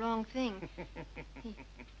saying the wrong thing. He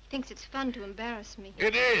thinks it's fun to embarrass me.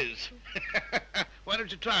 It is. Why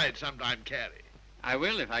don't you try it sometime, Carrie? I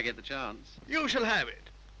will if I get the chance. You shall have it.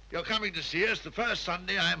 You're coming to see us the first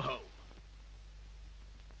Sunday I'm home.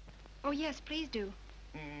 Oh, yes, please do.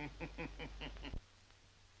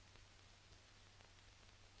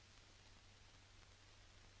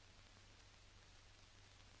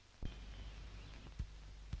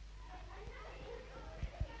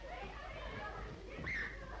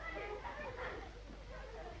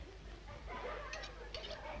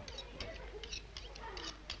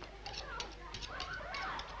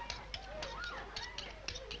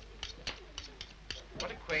 What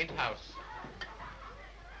a quaint house.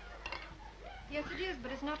 Yes, it is,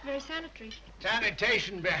 but it's not very sanitary.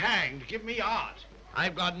 Sanitation be hanged. Give me art.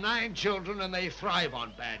 I've got 9 children and they thrive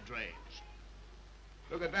on bad drains.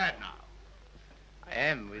 Look at that now. I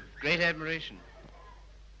am, with great admiration.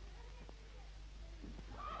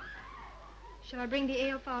 Shall I bring the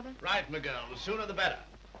ale, Father? Right, my girl. The sooner the better.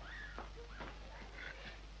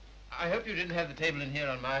 I hope you didn't have the table in here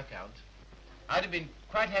on my account. I'd have been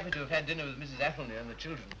quite happy to have had dinner with Mrs. Athelney and the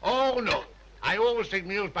children. Oh, no. I always take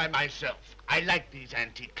meals by myself. I like these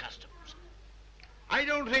antique customs. I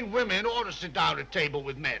don't think women ought to sit down at table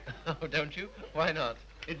with men. Oh, don't you? Why not?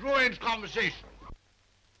 It ruins conversation.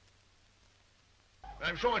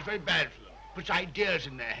 I'm sure it's very bad for them. Puts ideas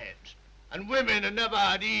in their heads. And women are never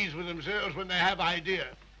at ease with themselves when they have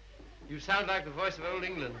ideas. You sound like the voice of old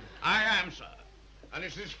England. I am, sir. And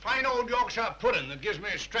it's this fine old Yorkshire pudding that gives me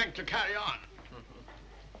strength to carry on.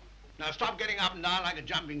 Now, stop getting up and down like a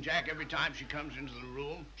jumping jack every time she comes into the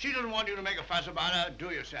room. She doesn't want you to make a fuss about her,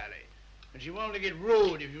 do you, Sally? And she won't get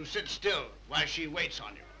rude if you sit still while she waits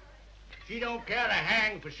on you. She don't care a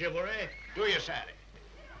hang for chivalry, do you, Sally?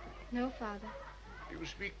 No, Father. You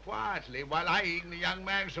speak quietly while eyeing the young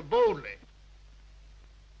man so boldly.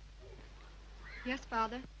 Yes,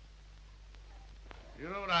 Father. You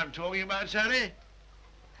know what I'm talking about, Sally?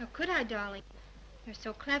 How could I, darling? You're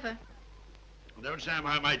so clever. Don't stand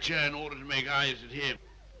behind my chair in order to make eyes at him.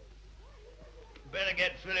 Better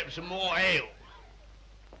get Philip some more ale.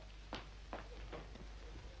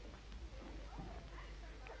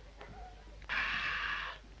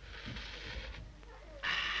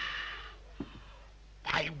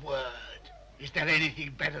 My word, is there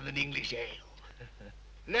anything better than English ale?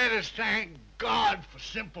 Let us thank God for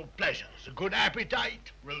simple pleasures, a good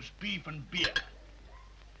appetite, roast beef and beer.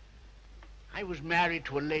 I was married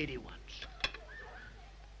to a lady once.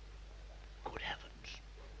 Good heavens.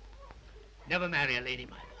 Never marry a lady,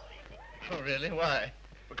 my boy. Oh, really? Why?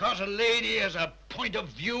 Because a lady has a point of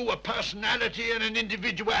view, a personality, and an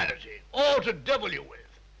individuality, all to devil you with.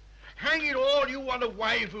 Hang it all, you want a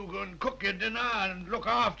wife who can cook your dinner and look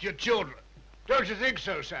after your children. Don't you think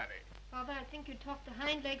so, Sally? Father, I think you talked the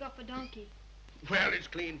hind leg off a donkey. Well, it's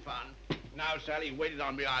clean fun. Now, Sally, you waited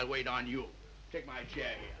on me, I'll wait on you. Take my chair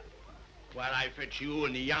here, while I fetch you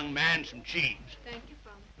and the young man some cheese. Thank you,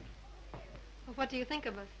 Father. Well, what do you think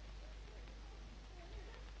of us?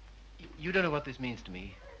 You don't know what this means to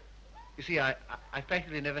me. You see, I've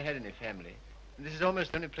practically never had any family. And this is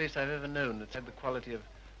almost the only place I've ever known that's had the quality of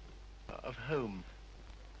home.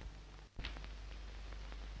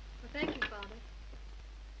 Well, thank you, Father.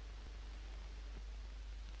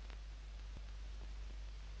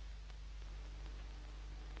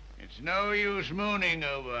 It's no use mooning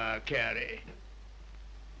over Carrie.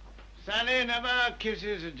 Sally never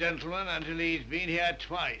kisses a gentleman until he's been here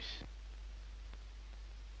twice.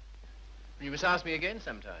 You must ask me again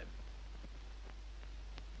sometime.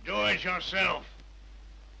 Do it yourself.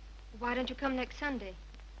 Why don't you come next Sunday?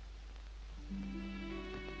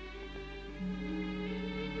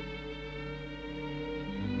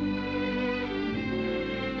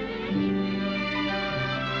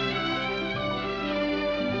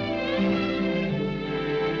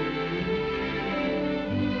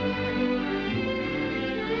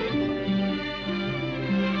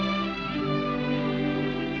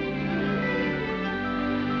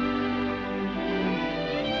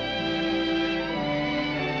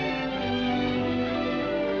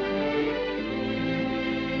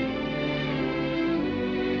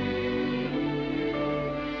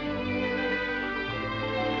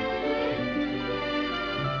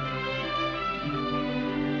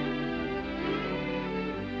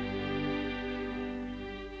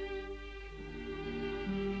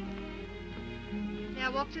 May I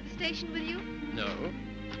walk to the station with you? No.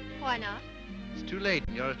 Why not? It's too late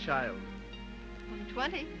and you're a child. I'm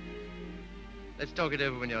 20. Let's talk it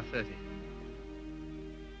over when you're 30.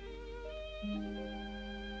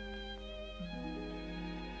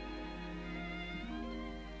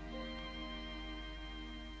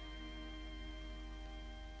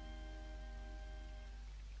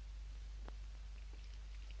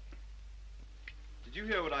 Did you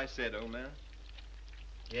hear what I said, old man?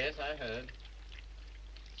 Yes, I heard.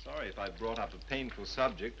 Sorry if I brought up a painful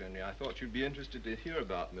subject, only I thought you'd be interested to hear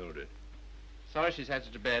about Mildred. Sorry she's had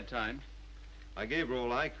such a bad time. I gave her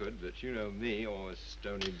all I could, but you know me, always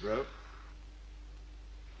stony broke.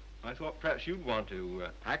 I thought perhaps you'd want to...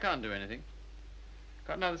 I can't do anything.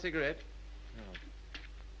 Got another cigarette? No.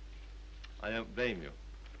 I don't blame you.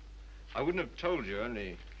 I wouldn't have told you,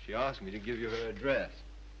 only she asked me to give you her address.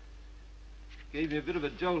 Gave me a bit of a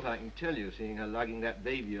jolt, I can tell you, seeing her lugging that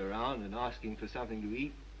baby around and asking for something to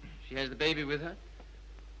eat. She has the baby with her?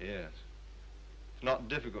 Yes. It's not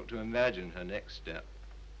difficult to imagine her next step.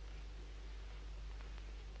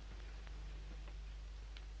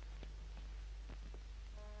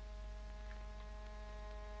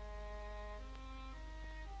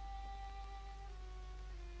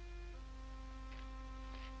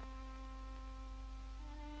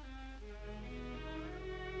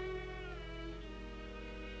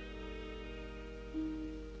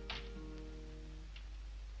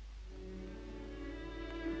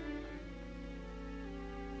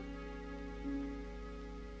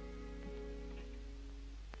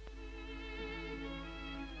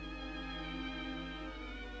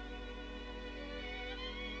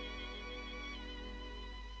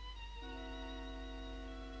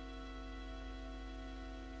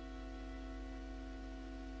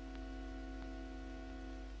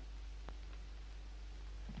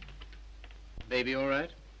 Baby all right?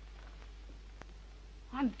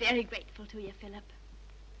 I'm very grateful to you, Philip.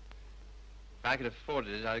 If I could afford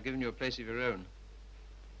it, I'd have given you a place of your own.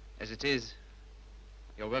 As it is,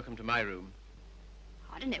 you're welcome to my room.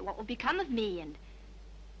 I don't know what will become of me and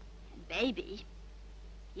Baby.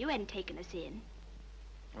 You hadn't taken us in.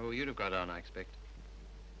 Oh, you'd have got on, I expect.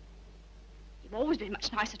 You've always been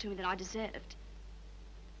much nicer to me than I deserved.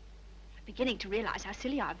 I'm beginning to realize how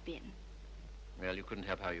silly I've been. Well, you couldn't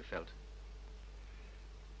help how you felt.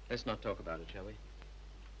 Let's not talk about it, shall we?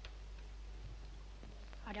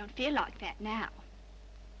 I don't feel like that now.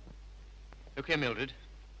 Look here, Mildred.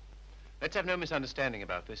 Let's have no misunderstanding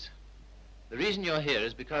about this. The reason you're here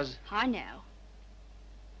is because... I know.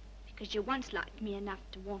 Because you once liked me enough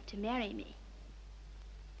to want to marry me.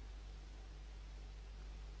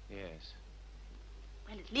 Yes.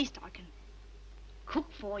 Well, at least I can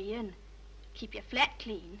cook for you and keep your flat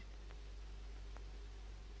clean.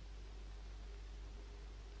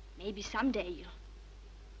 Maybe someday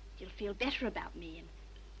you'll feel better about me and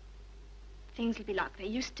things will be like they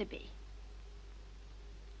used to be.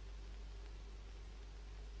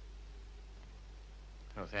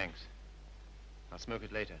 Oh, thanks. I'll smoke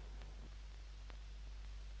it later.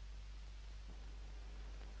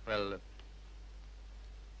 Well,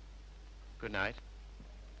 good night.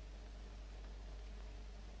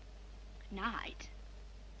 Good night.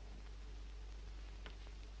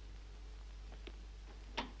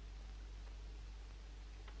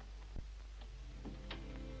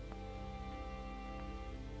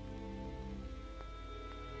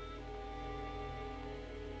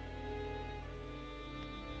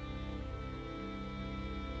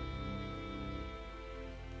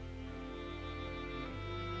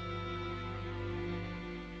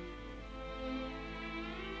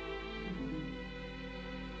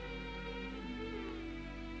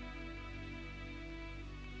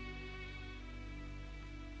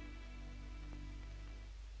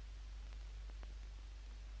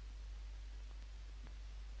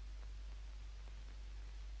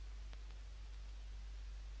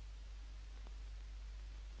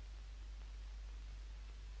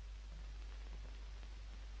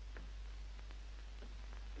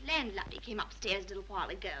 Landlady came upstairs a little while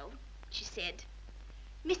ago. She said,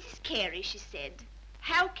 "Mrs. Carey," she said,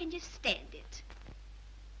 "how can you stand it?"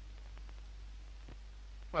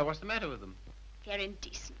 Well, what's the matter with them? They're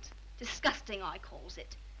indecent. Disgusting, I calls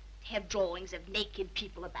it. To have drawings of naked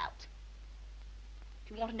people about.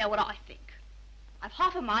 If you want to know what I think, I've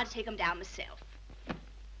half a mind to take them down myself.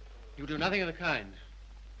 You do nothing of the kind.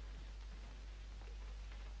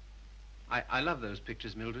 I love those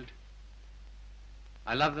pictures, Mildred.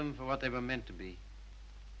 I love them for what they were meant to be.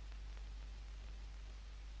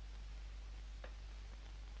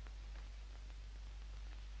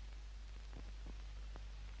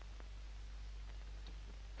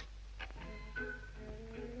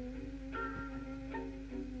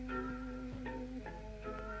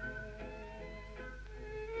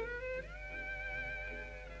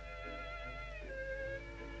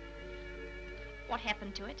 What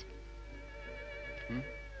happened to it?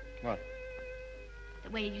 What? The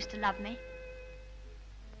way you used to love me?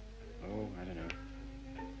 Oh, I don't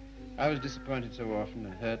know. I was disappointed so often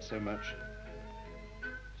and hurt so much.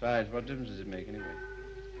 Besides, what difference does it make anyway?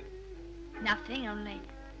 Nothing, only...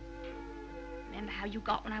 Remember how you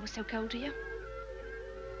got when I was so cold to you?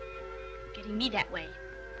 Getting me that way.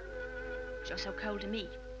 You're so cold to me.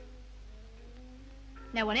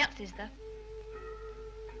 No one else is, though.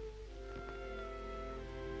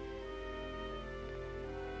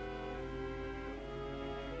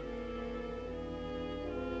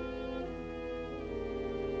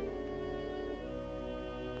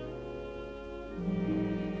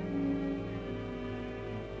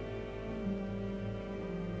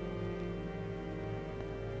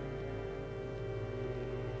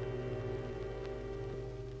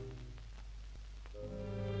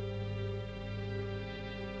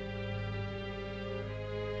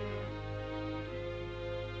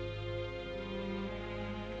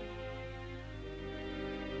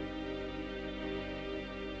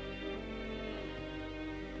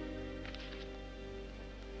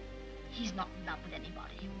 He's not in love with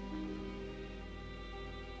anybody.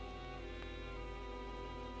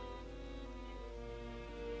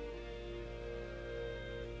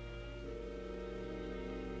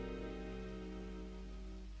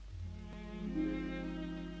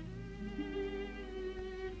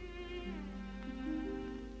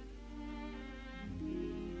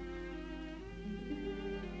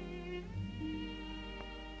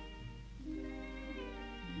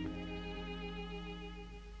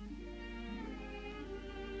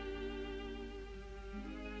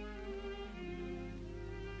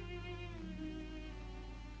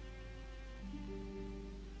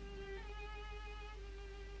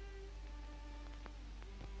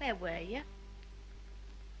 Where were you?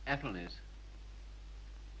 Athelney's.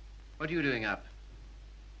 What are you doing up?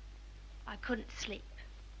 I couldn't sleep.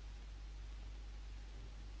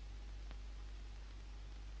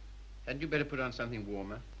 Hadn't you better put on something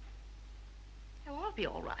warmer? Oh, I'll be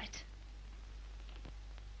all right.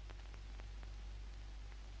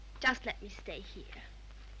 Just let me stay here.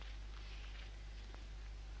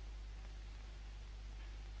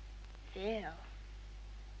 Phil.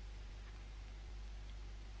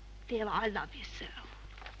 Phil, I love you so.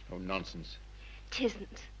 Oh, nonsense.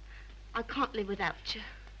 'Tisn't. I can't live without you.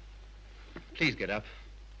 Please get up.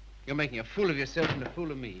 You're making a fool of yourself and a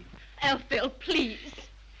fool of me. Oh, Phil, please.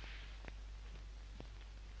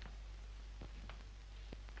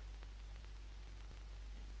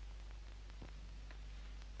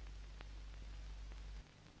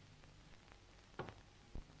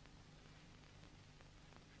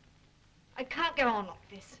 I can't go on like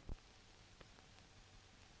this.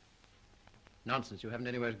 Nonsense. You haven't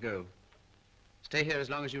anywhere to go. Stay here as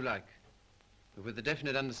long as you like, but with the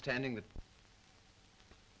definite understanding that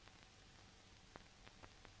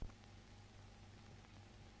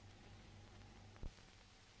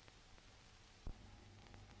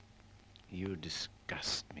you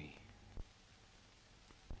disgust me.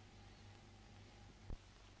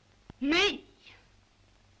 Me?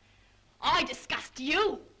 I disgust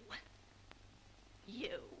you.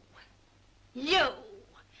 You.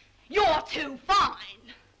 You're too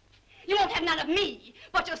fine. You won't have none of me,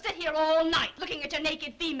 but you'll sit here all night looking at your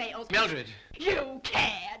naked females. Mildred! You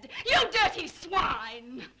cared. You dirty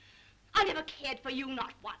swine. I never cared for you,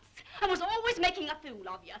 not once. I was always making a fool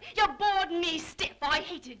of you. You bored me stiff. I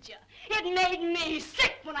hated you. It made me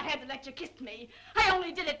sick when I had to let you kiss me. I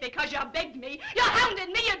only did it because you begged me. You hounded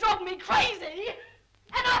me. You drove me crazy.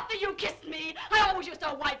 And after you kissed me, I always used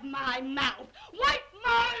to wipe my mouth. Wipe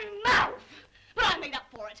my mouth! But I made up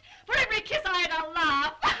for it. For every kiss I had a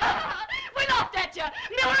laugh. We laughed at you.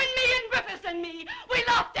 Miller and me and Griffiths and me. We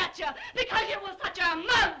laughed at you because you were such a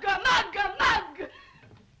mug.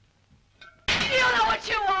 You know what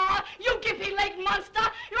you are, you gippy-legged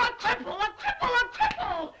monster. You're a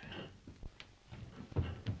cripple.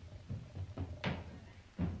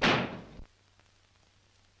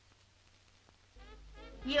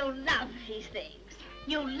 You love these things.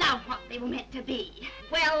 You love what they were meant to be.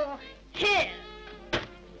 Well, here's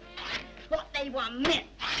what they were meant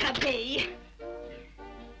to be.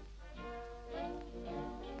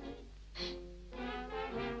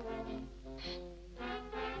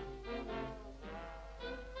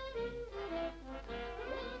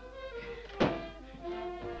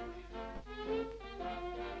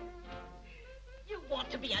 You want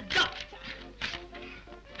to be a doctor.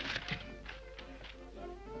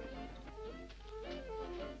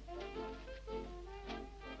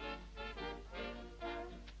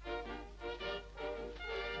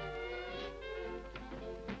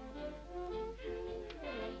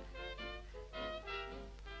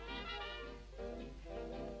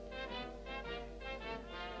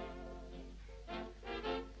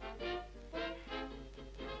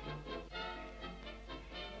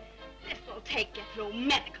 Take you through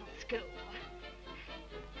medical school.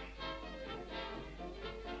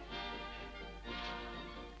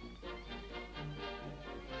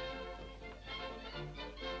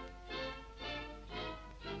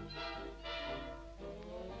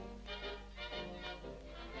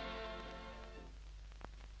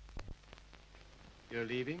 You're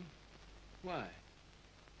leaving? Why?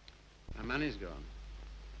 My money's gone.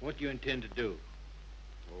 What do you intend to do?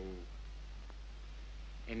 Oh,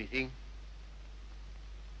 anything.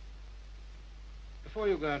 Before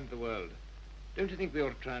you go out into the world, don't you think we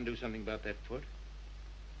ought to try and do something about that foot?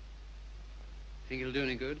 Think it'll do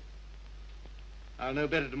any good? I'll know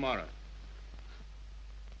better tomorrow.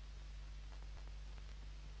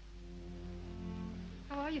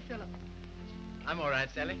 How are you, Philip? I'm all right,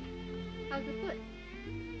 Sally. How's the foot?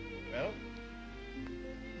 Well,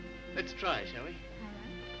 let's try, shall we?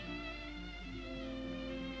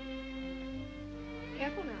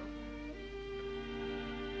 Careful now.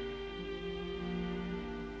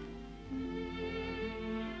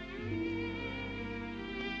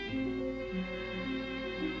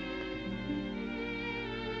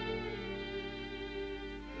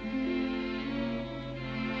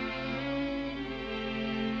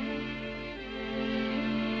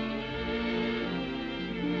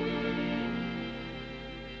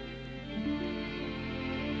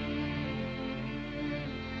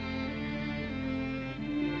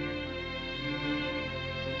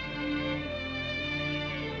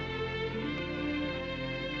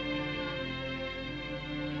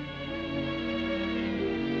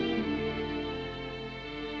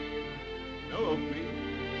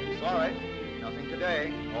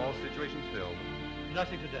 today. All situations filled.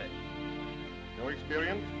 Nothing today. No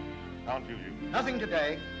experience? Can't fill you. Nothing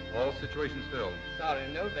today. All situations filled. Sorry,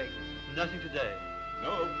 no vacancy. Nothing today.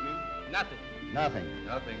 No opening. Nothing. Nothing.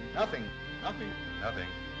 Nothing. Nothing. Nothing. Nothing.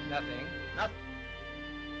 Nothing. Nothing.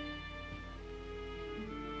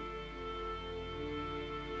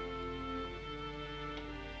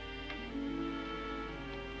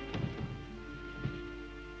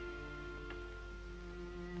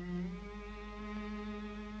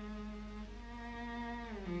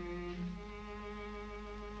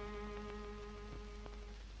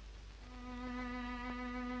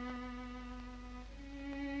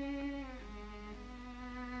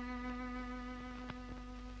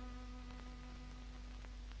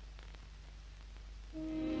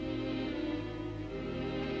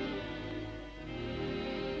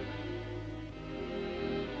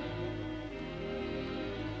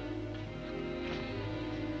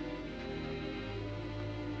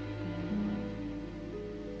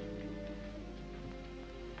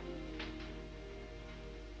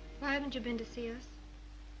 Why haven't you been to see us?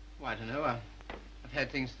 Oh, I don't know. I've had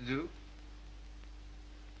things to do.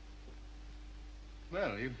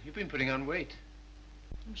 Well, you've been putting on weight.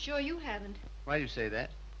 I'm sure you haven't, Why do you say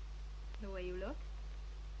that? the way you look.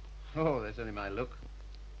 Oh, that's only my look.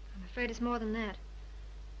 I'm afraid it's more than that.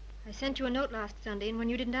 I sent you a note last Sunday, and when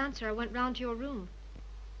you didn't answer, I went round to your room.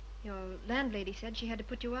 Your landlady said she had to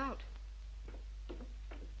put you out.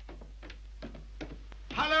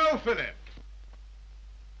 Hello, Philip.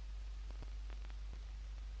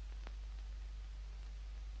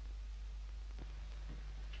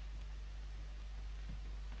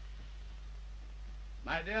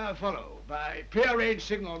 My dear fellow, by prearranged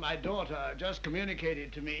signal, my daughter just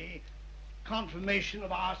communicated to me confirmation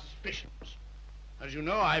of our suspicions. As you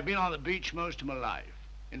know, I've been on the beach most of my life.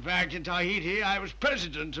 In fact, in Tahiti, I was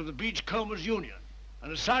president of the Beachcombers Union,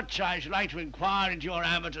 and as such, I should like to inquire into your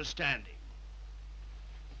amateur standing.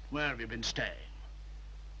 Where have you been staying?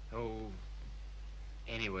 Oh,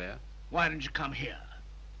 anywhere. Why didn't you come here?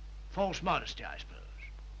 False modesty, I suppose.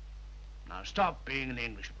 Now stop being an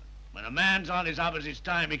Englishman. When a man's on his uppers, it's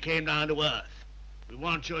time he came down to earth. We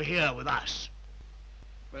want you here with us.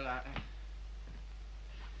 Well,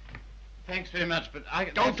 thanks very much, but I...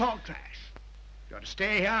 Don't talk trash. You got to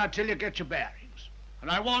stay here until you get your bearings. And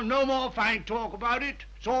I want no more fine talk about it.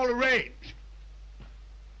 It's all arranged.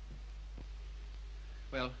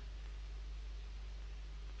 Well,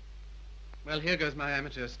 here goes my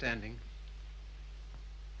amateur standing.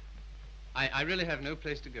 I really have no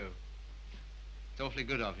place to go. It's awfully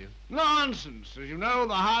good of you. Nonsense. As you know,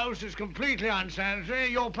 the house is completely unsanitary.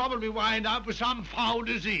 You'll probably wind up with some foul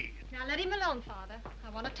disease. Now let him alone, Father. I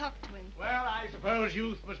want to talk to him. Well, I suppose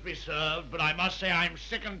youth must be served, but I must say I'm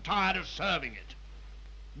sick and tired of serving it.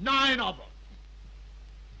 9 of them.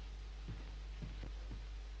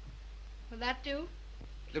 Will that do?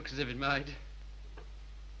 Looks as if it might.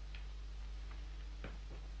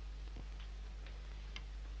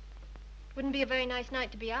 Wouldn't be a very nice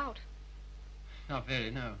night to be out. Not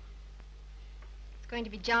very, no. It's going to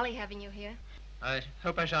be jolly having you here. I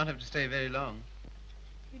hope I shan't have to stay very long.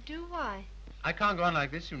 You do? Why? I can't go on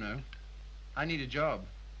like this, you know. I need a job.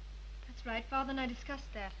 That's right. Father and I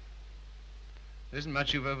discussed that. There isn't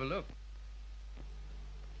much you've overlooked.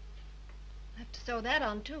 I have to sew that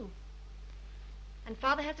on, too. And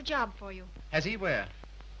Father has a job for you. Has he? Where?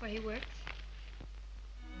 Where he works.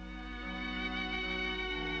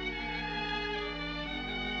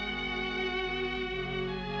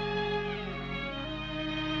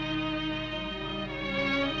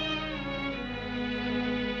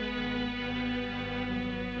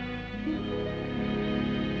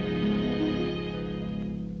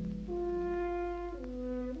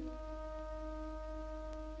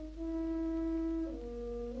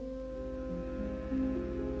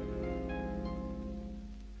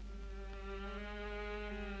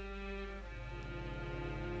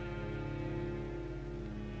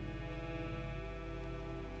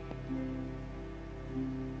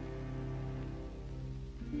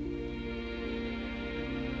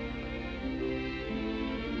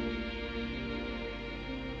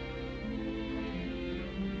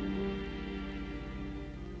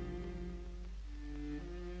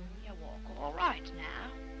 All right now.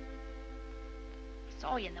 I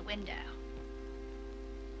saw you in the window.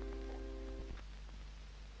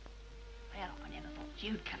 Well, I never thought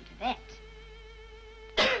you'd come to that.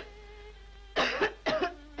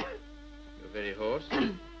 You're very hoarse.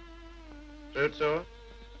 Throat sore?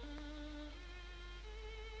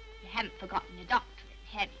 You haven't forgotten your doctorate,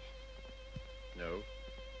 have you? No.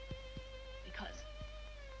 Because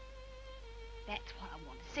that's what I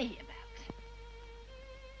want to see you about.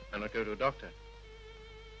 Why not go to a doctor?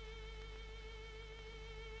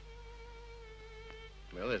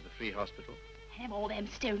 Well, there's the free hospital. Have all them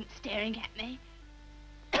students staring at me.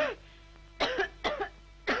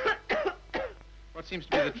 What seems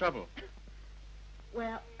to be the trouble?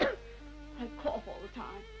 Well, I cough all the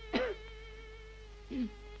time.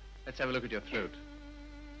 Let's have a look at your throat.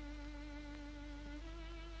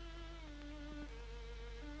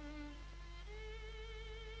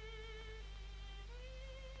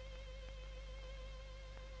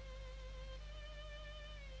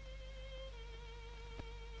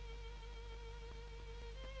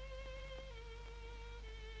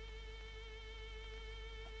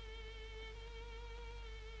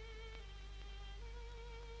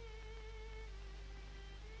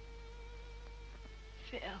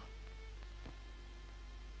 Phil.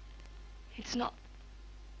 It's not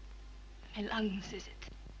my lungs, is it?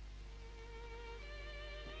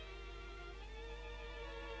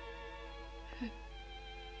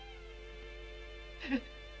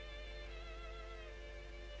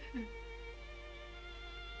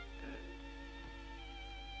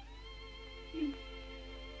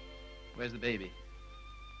 Where's the baby?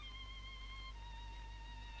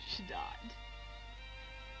 She died.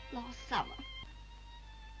 Last summer.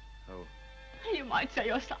 Oh, You might say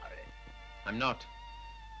you're sorry. I'm not.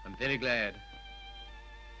 I'm very glad.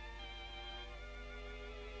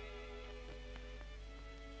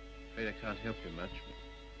 Afraid I can't help you much.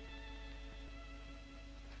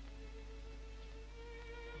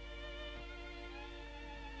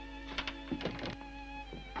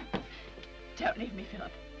 Don't leave me,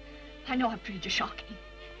 Philip. I know I've treated you shocking,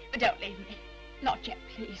 but don't leave me. Not yet,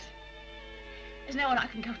 please. There's no one I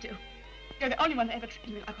can go to. You're the only one that ever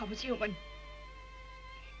treated me like I was human.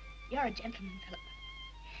 You're a gentleman, Philip.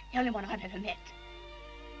 The only one I've ever met.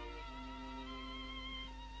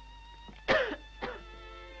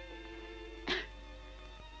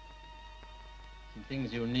 Some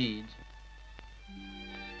things you'll need.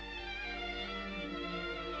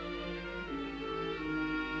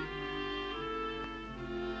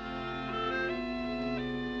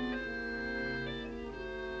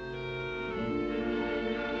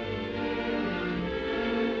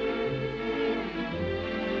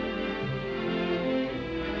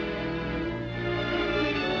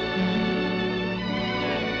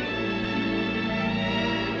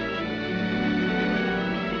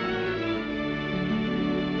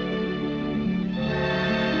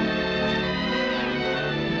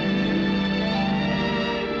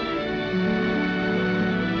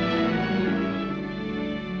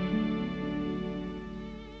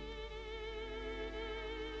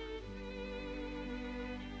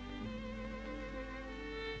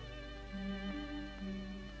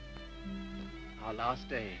 Our last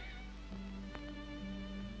day.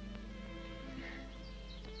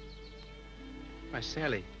 Why,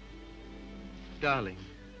 Sally. Darling.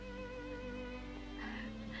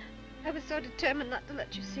 I was so determined not to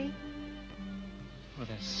let you see. Well,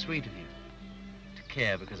 that's sweet of you. To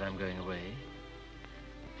care because I'm going away.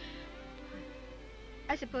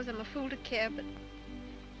 I suppose I'm a fool to care, but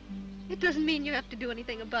it doesn't mean you have to do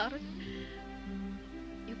anything about it.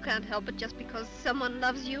 You can't help it just because someone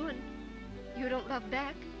loves you and you don't love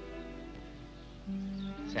back.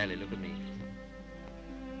 Sally, look at me.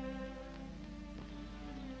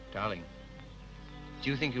 Darling, do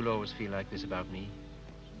you think you'll always feel like this about me?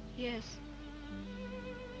 Yes.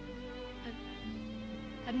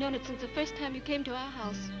 I've known it since the first time you came to our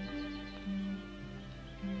house.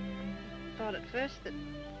 I thought at first that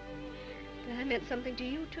I meant something to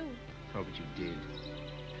you, too. Oh, but you did.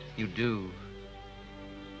 You do.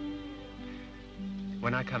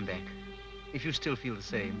 When I come back, if you still feel the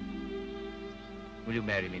same, will you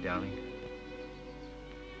marry me, darling?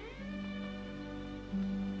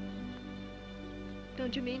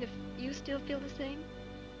 Don't you mean if you still feel the same?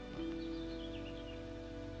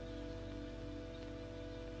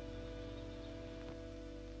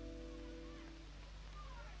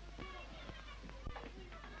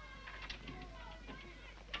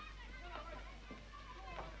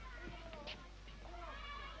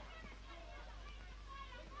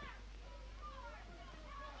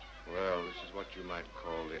 Well, this is what you might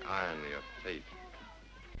call the irony of fate.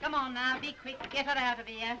 Come on now, be quick. Get her out of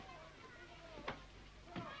here.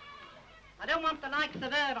 I don't want the likes of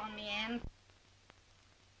her on me end.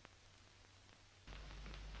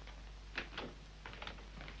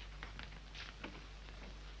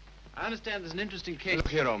 I understand there's an interesting case. Look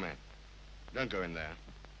here, old man. Don't go in there.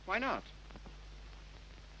 Why not?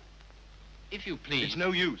 If you please. It's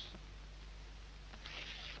no use.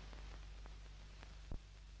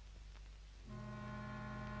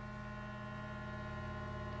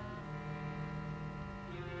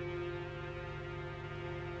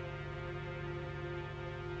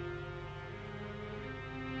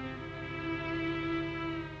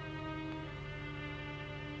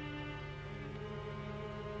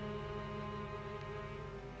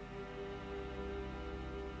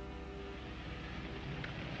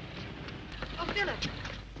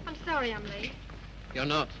 sorry I'm late. You're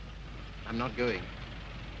not. I'm not going.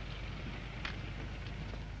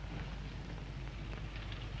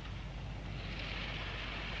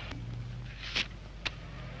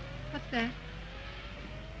 What's that?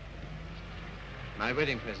 My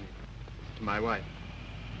wedding present to my wife.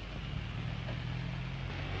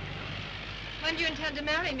 When do you intend to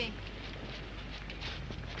marry me?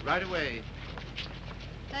 Right away.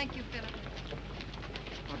 Thank you, Philip.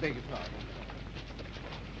 I beg your pardon.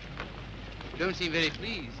 You don't seem very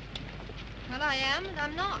pleased. Well, I am, and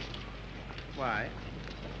I'm not. Why?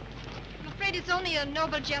 I'm afraid it's only a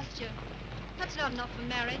noble gesture. That's not enough for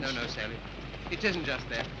marriage. No, Sally. It isn't just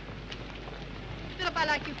that. Philip, I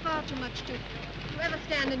like you far too much to ever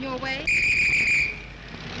stand in your way.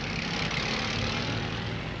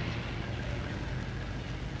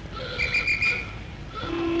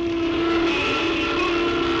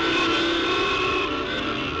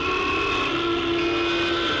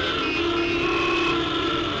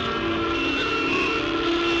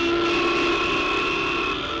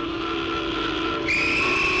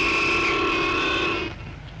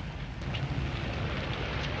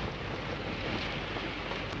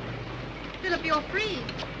 Philip, you're free.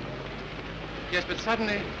 Yes, but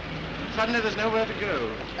suddenly there's nowhere to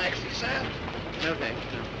go. Taxi, sir? No, thanks.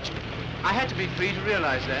 No. I had to be free to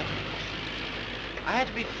realize that. I had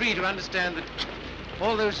to be free to understand that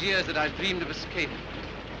all those years that I dreamed of escape,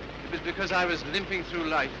 it was because I was limping through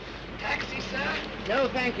life. Taxi, sir? No,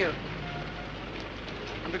 thank you.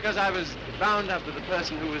 And because I was bound up with a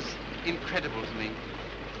person who was incredible to me.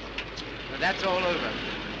 But that's all over.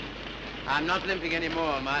 I'm not limping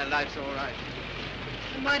anymore. My life's all right.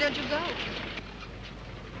 And why don't you go?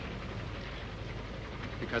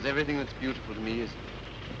 Because everything that's beautiful to me is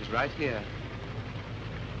right here.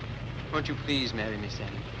 Won't you please marry me,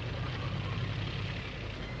 Sally?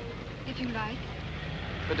 If you like.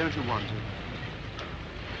 But don't you want to?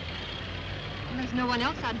 Well, there's no one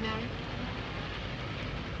else I'd marry.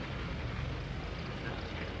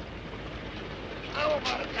 How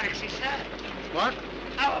about a taxi, sir? What?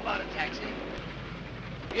 How about a taxi?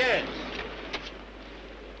 Yes.